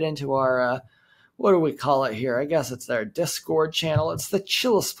can get into our, what do we call it here? I guess it's their Discord channel. It's the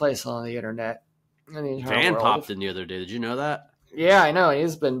chillest place on the internet. Van popped in the other day. Did you know that? Yeah, I know.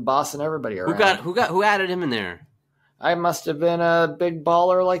 He's been bossing everybody around. Who added him in there? I must have been a big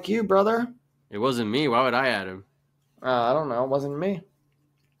baller like you, brother. It wasn't me. Why would I add him? I don't know. It wasn't me.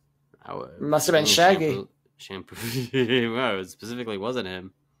 It must have been Shaggy. Shampoo. Well, it specifically wasn't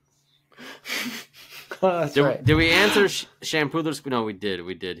him. That's right. Did we answer Shampoo? No, we did.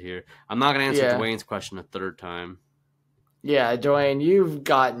 We did here. I'm not going to answer Dwayne's question a third time. Yeah, Dwayne, you've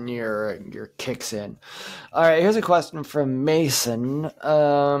gotten your kicks in. All right, here's a question from Mason.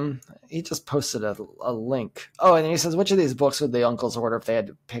 He just posted a link. Oh, and he says, which of these books would the uncles order if they had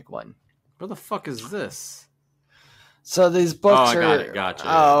to pick one? What the fuck is this? So these books are... I got it. Gotcha.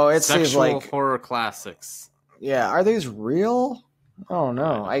 Oh, it Sexual seems like... horror classics. Yeah, are these real? Oh,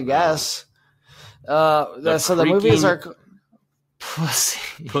 no, I guess. So the movies are...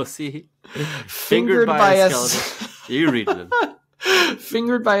 Pussy. Fingered by a skeleton. You read them.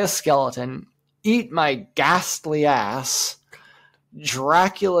 Fingered by a skeleton. Eat my ghastly ass.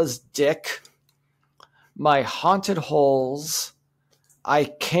 Dracula's dick. My haunted holes. I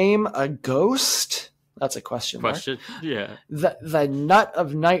came a ghost. That's a question mark. Yeah. The nut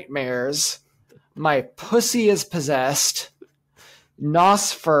of nightmares. My pussy is possessed.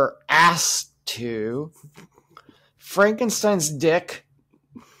 Nos for ass to. Frankenstein's dick.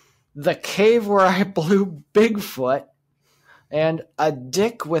 The cave where I blew Bigfoot. And a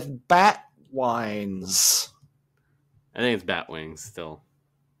dick with bat wines. I think it's bat wings still.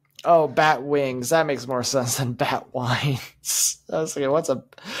 Oh, bat wings. That makes more sense than bat wines. I was thinking, what's a...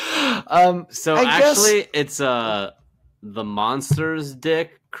 So actually, it's the monster's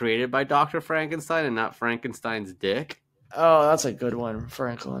dick created by Dr. Frankenstein and not Frankenstein's dick. Oh, that's a good one,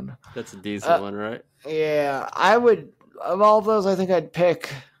 Franklin. That's a decent one, right? Yeah, I would... Of all of those, I think I'd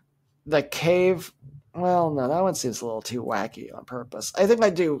pick the cave... Well, no, that one seems a little too wacky on purpose. I think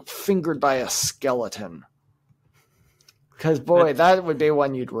I'd do Fingered by a Skeleton. Because, boy, that would be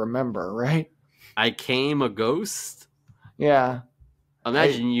one you'd remember, right? I came a ghost? Yeah.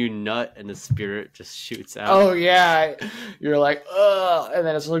 Imagine you nut and the spirit just shoots out. Oh, yeah. You're like, ugh. And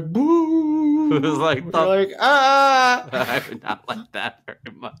then it's like, boo. It was like, you're like, ah. I would not like that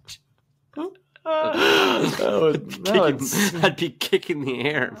very much. I'd be kicking the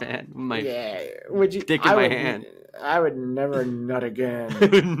air, man. Would you, dick in my hand. I would never nut again. I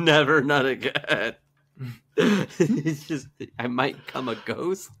would never nut again. It's just, I might come a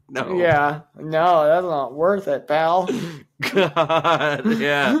ghost? No. Yeah. No, that's not worth it, pal. God,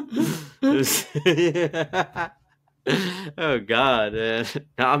 yeah. Yeah. Oh, God, man.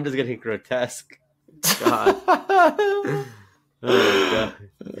 Now I'm just getting grotesque. God. Oh, God.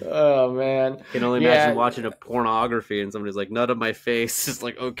 Oh, man. I can only imagine watching a pornography and somebody's like, nut on my face. It's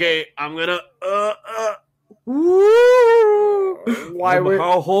like, okay, I'm gonna, woo!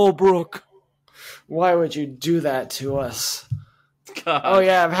 Hal Holbrook. Why would you do that to us? God. Oh,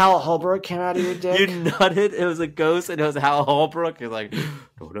 yeah, if Hal Holbrook came out of your dick. You nutted, it was a ghost, and it was Hal Holbrook. You're like,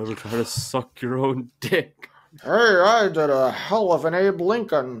 don't ever try to suck your own dick. Hey, I did a hell of an Abe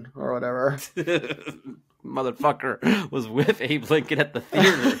Lincoln, or whatever. Motherfucker was with Abe Lincoln at the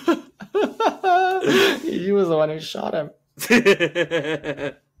theater. He was the one who shot him.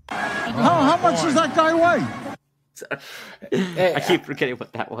 How much does that guy weigh? Hey, I keep forgetting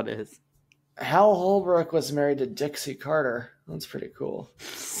what that one is. Hal Holbrook was married to Dixie Carter. That's pretty cool.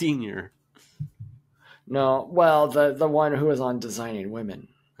 Senior. No, well, the one who was on Designing Women.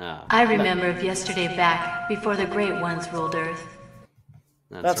 I remember of yesterday back before the great ones ruled Earth.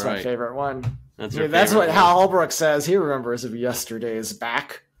 That's right. My favorite one. That's what Hal Holbrook says. He remembers of yesterday's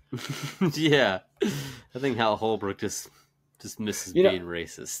back. Yeah, I think Hal Holbrook just misses being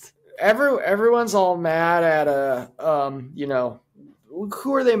racist. Everyone's all mad at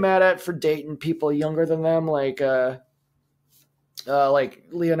who are they mad at for dating people younger than them, like Leonardo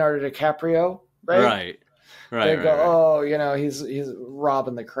DiCaprio, right? They go, he's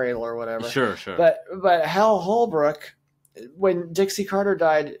robbing the cradle or whatever. Sure. But Hal Holbrook, when Dixie Carter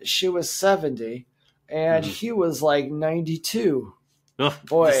died, she was 70, and he was like 92. Ugh,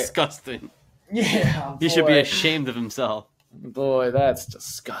 boy, disgusting. Yeah, he should be ashamed of himself. Boy, that's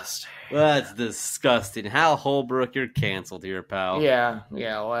disgusting. That's disgusting. Hal Holbrook, you're canceled here, pal. Yeah.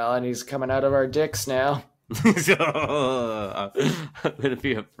 Well, and he's coming out of our dicks now. I'm gonna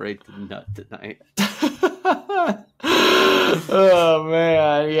be afraid to nut tonight. Oh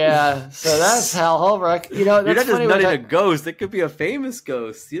man, yeah. So that's Hal Holbrook. That's you're not just funny nutting a ghost. It could be a famous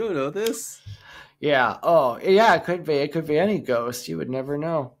ghost. You don't know this. Yeah. Oh, yeah. It could be. It could be any ghost. You would never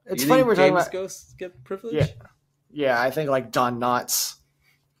know. It's you funny think we're talking famous about ghosts get privilege. Yeah. I think like Don Knotts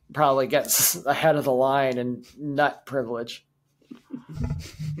probably gets ahead of the line in nut privilege.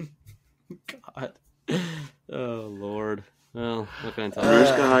 God. Oh Lord. Well, what can I tell you?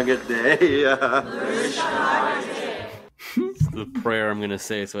 It's the prayer I'm gonna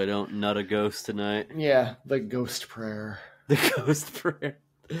say so I don't nut a ghost tonight. Yeah, the ghost prayer. The ghost prayer.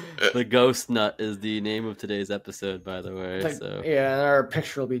 The ghost nut is the name of today's episode, by the way. Yeah, and our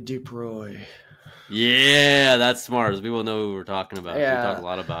picture will be Dupe Roy. Yeah, that's smart. As we will know who we're talking about. Yeah. We talk a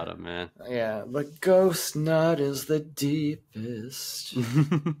lot about him, man. Yeah, the ghost nut is the deepest.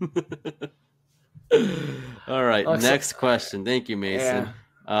 All right, next question. Thank you, Mason.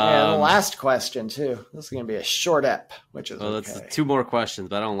 Yeah. The last question too. This is going to be a short ep, which is okay. That's 2 more questions,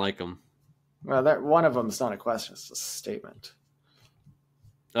 but I don't like them. Well, one of them is not a question; it's a statement.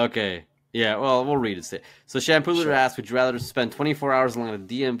 Okay. Yeah. Well, we'll read it. So, Shampoo Looter asks, "Would you rather spend 24 hours alone at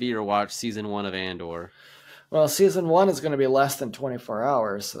DMV or watch season 1 of Andor?" Well, season 1 is going to be less than 24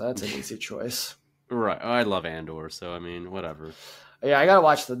 hours, so that's an easy choice. Right. Oh, I love Andor, so I mean, whatever. Yeah, I gotta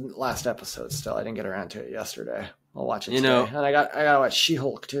watch the last episode still. I didn't get around to it yesterday. I'll watch it today. And I gotta watch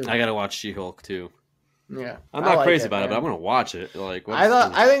She-Hulk too. I gotta watch She-Hulk too. Yeah, I'm not crazy about it, but I'm gonna watch it. Like,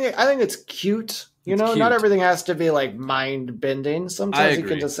 I think it's cute. Cute. Not everything has to be like mind bending. Sometimes you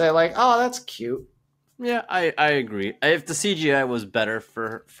can just say like, "Oh, that's cute." Yeah, I agree. If the CGI was better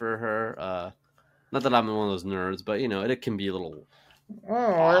for her, not that I'm one of those nerds, but it can be a little.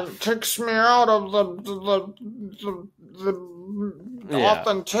 Oh, it takes me out of the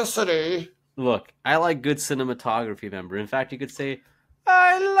authenticity. Look, I like good cinematography, member. In fact, you could say,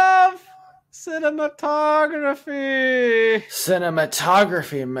 I love cinematography.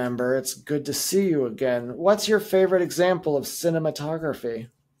 Cinematography, member. It's good to see you again. What's your favorite example of cinematography?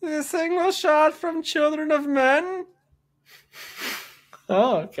 The single shot from Children of Men.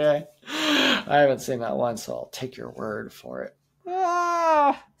 Oh, okay. I haven't seen that one, so I'll take your word for it.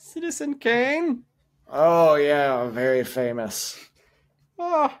 Citizen Kane. Oh, yeah, very famous.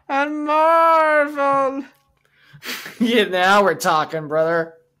 Oh, and Marvel. Yeah, now we're talking,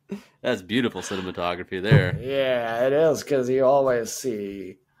 brother. That's beautiful cinematography there. Yeah, it is, because you always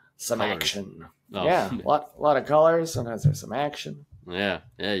see some colors. action. Oh. Yeah, a lot of colors. Sometimes there's some action. Yeah,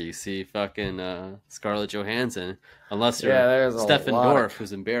 you see fucking Scarlett Johansson. Unless you're there's Stephen Dorff,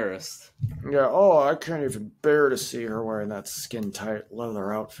 who's embarrassed. Yeah, I can't even bear to see her wearing that skin-tight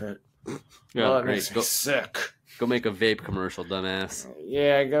leather outfit. Yeah, that makes me sick. Go make a vape commercial, dumbass.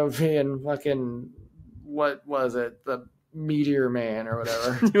 Yeah, go be in fucking what was it? The Meteor Man or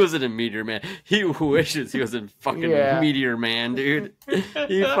whatever. He wasn't a Meteor Man. He wishes he was in fucking Meteor Man, dude.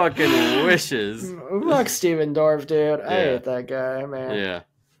 He fucking wishes. Fuck Steven Dorff, dude. I Yeah. hate that guy, man. Yeah.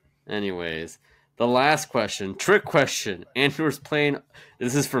 Anyways, the last question, trick question. Andrew's playing.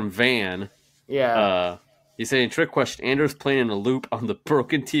 This is from Van. Yeah. He's saying trick question. Andrew's playing in a loop on the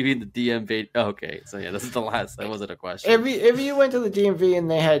broken TV in the DMV. Okay, so yeah, this is the last. That wasn't a question. If you went to the DMV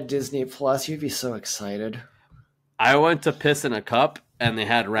and they had Disney Plus, you'd be so excited. I went to piss in a cup and they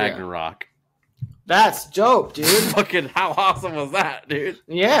had Ragnarok. That's dope, dude. Fucking how awesome was that, dude?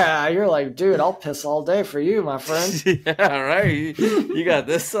 Yeah, you're like, dude, I'll piss all day for you, my friend. Yeah, right. You got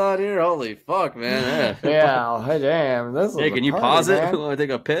this on here? Holy fuck, man. Yeah, hey, damn. This is Hey, can you pause it? Want to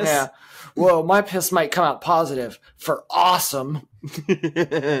take a piss? Yeah. Whoa, my piss might come out positive for awesome.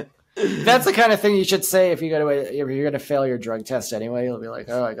 That's the kind of thing you should say if you're gonna fail your drug test anyway. You'll be like,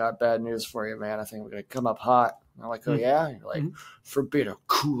 "Oh, I got bad news for you, man. I think we're gonna come up hot." And I'm like, "Oh yeah." And you're like, "For being a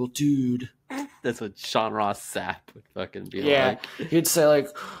cool dude." That's what Sean Ross Sapp would fucking be like. He'd say like,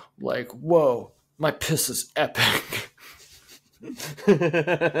 "Whoa, my piss is epic." He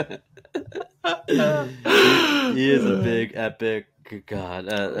is a big epic. God,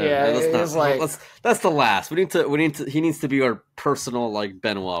 that's the last. We need to. He needs to be our personal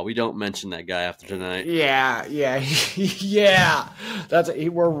Benoit. We don't mention that guy after tonight. Yeah.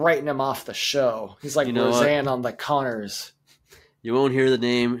 We're writing him off the show. He's like Roseanne on the Connors. You won't hear the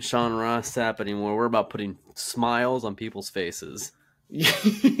name Sean Ross Sapp anymore. We're about putting smiles on people's faces.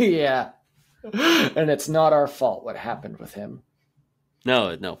 Yeah, and it's not our fault what happened with him.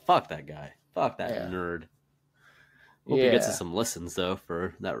 No, fuck that guy. Fuck that nerd. Hope he gets us some listens, though,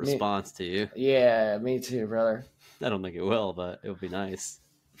 for that response to you. Yeah, me too, brother. I don't think it will, but it would be nice.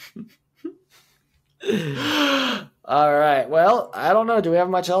 All right. Well, I don't know. Do we have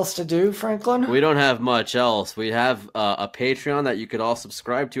much else to do, Franklin? We don't have much else. We have a Patreon that you could all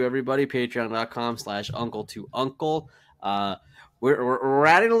subscribe to, everybody. Patreon.com/uncle2uncle. We're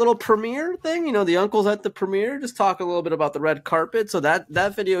adding a little premiere thing. The uncle's at the premiere. Just talk a little bit about the red carpet. So that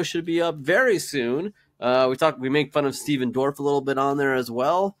video should be up very soon. We make fun of Steven Dorff a little bit on there as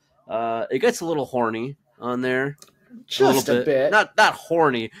well. It gets a little horny on there. Just a bit. Not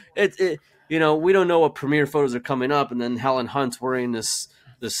horny. We don't know what premiere photos are coming up, and then Helen Hunt's wearing this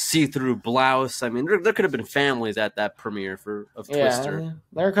see-through blouse. I mean, there could have been families at that premiere of Twister.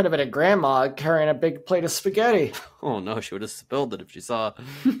 There could have been a grandma carrying a big plate of spaghetti. Oh no, she would have spilled it if she saw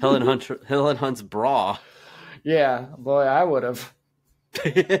Helen Hunt's bra. Yeah, boy, I would have.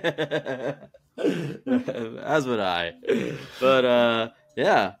 As would I. But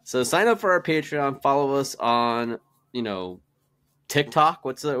yeah. So sign up for our Patreon. Follow us on TikTok.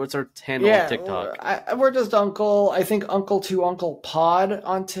 What's our handle on TikTok? We're just Uncle. I think Uncle2Uncle Pod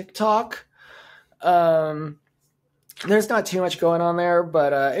on TikTok. There's not too much going on there,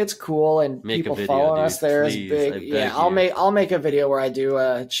 but it's cool, and people following us there is big. Yeah, I'll make a video where I do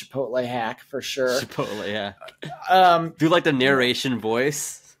a Chipotle hack for sure. Chipotle, yeah. Do the narration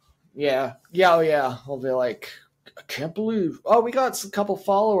voice. Yeah. I'll be like, I can't believe. Oh, we got a couple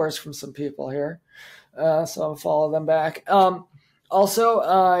followers from some people here, so I'll follow them back. Also,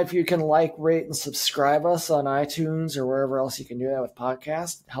 if you can rate, and subscribe us on iTunes or wherever else you can do that with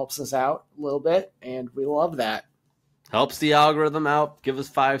podcasts, it helps us out a little bit, and we love that. Helps the algorithm out. Give us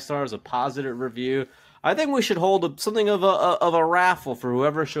 5 stars, a positive review. I think we should hold something of a raffle for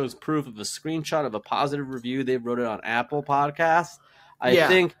whoever shows proof of a screenshot of a positive review. They wrote it on Apple Podcasts. I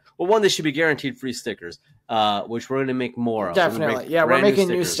think, one, they should be guaranteed free stickers, which we're going to make more of. Definitely. We're making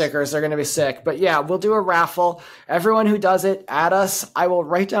new stickers. They're going to be sick. But yeah, we'll do a raffle. Everyone who does it, add us. I will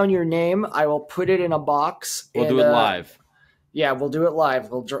write down your name. I will put it in a box. We'll do it live. Yeah, we'll do it live.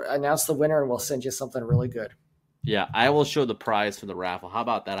 We'll announce the winner, and we'll send you something really good. Yeah, I will show the prize for the raffle. How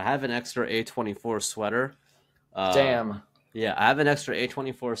about that? I have an extra A24 sweater. Damn. Yeah, I have an extra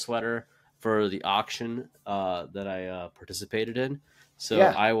A24 sweater for the auction that I participated in. So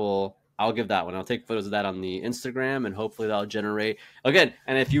yeah. I'll give that one. I'll take photos of that on the Instagram, and hopefully that'll generate again.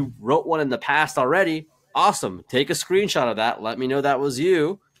 And if you wrote one in the past already, awesome. Take a screenshot of that. Let me know that was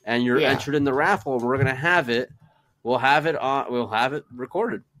you, and you're entered in the raffle. And we're gonna have it. We'll have it on. We'll have it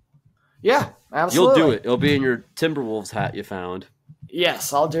recorded. Yeah, absolutely. You'll do it. It'll be in your Timberwolves hat you found.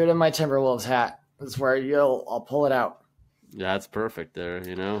 Yes, I'll do it in my Timberwolves hat. That's where I'll pull it out. Yeah, that's perfect there.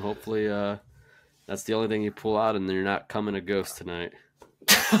 Hopefully that's the only thing you pull out, and then you're not coming a ghost tonight.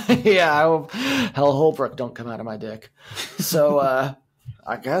 Yeah, I hope Hell Holbrook don't come out of my dick. So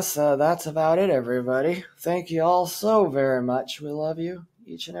I guess that's about it, everybody. Thank you all so very much. We love you,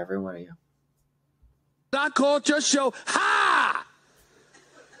 each and every one of you. I called your show. Ha!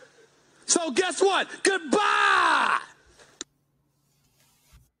 So So guess what? Goodbye!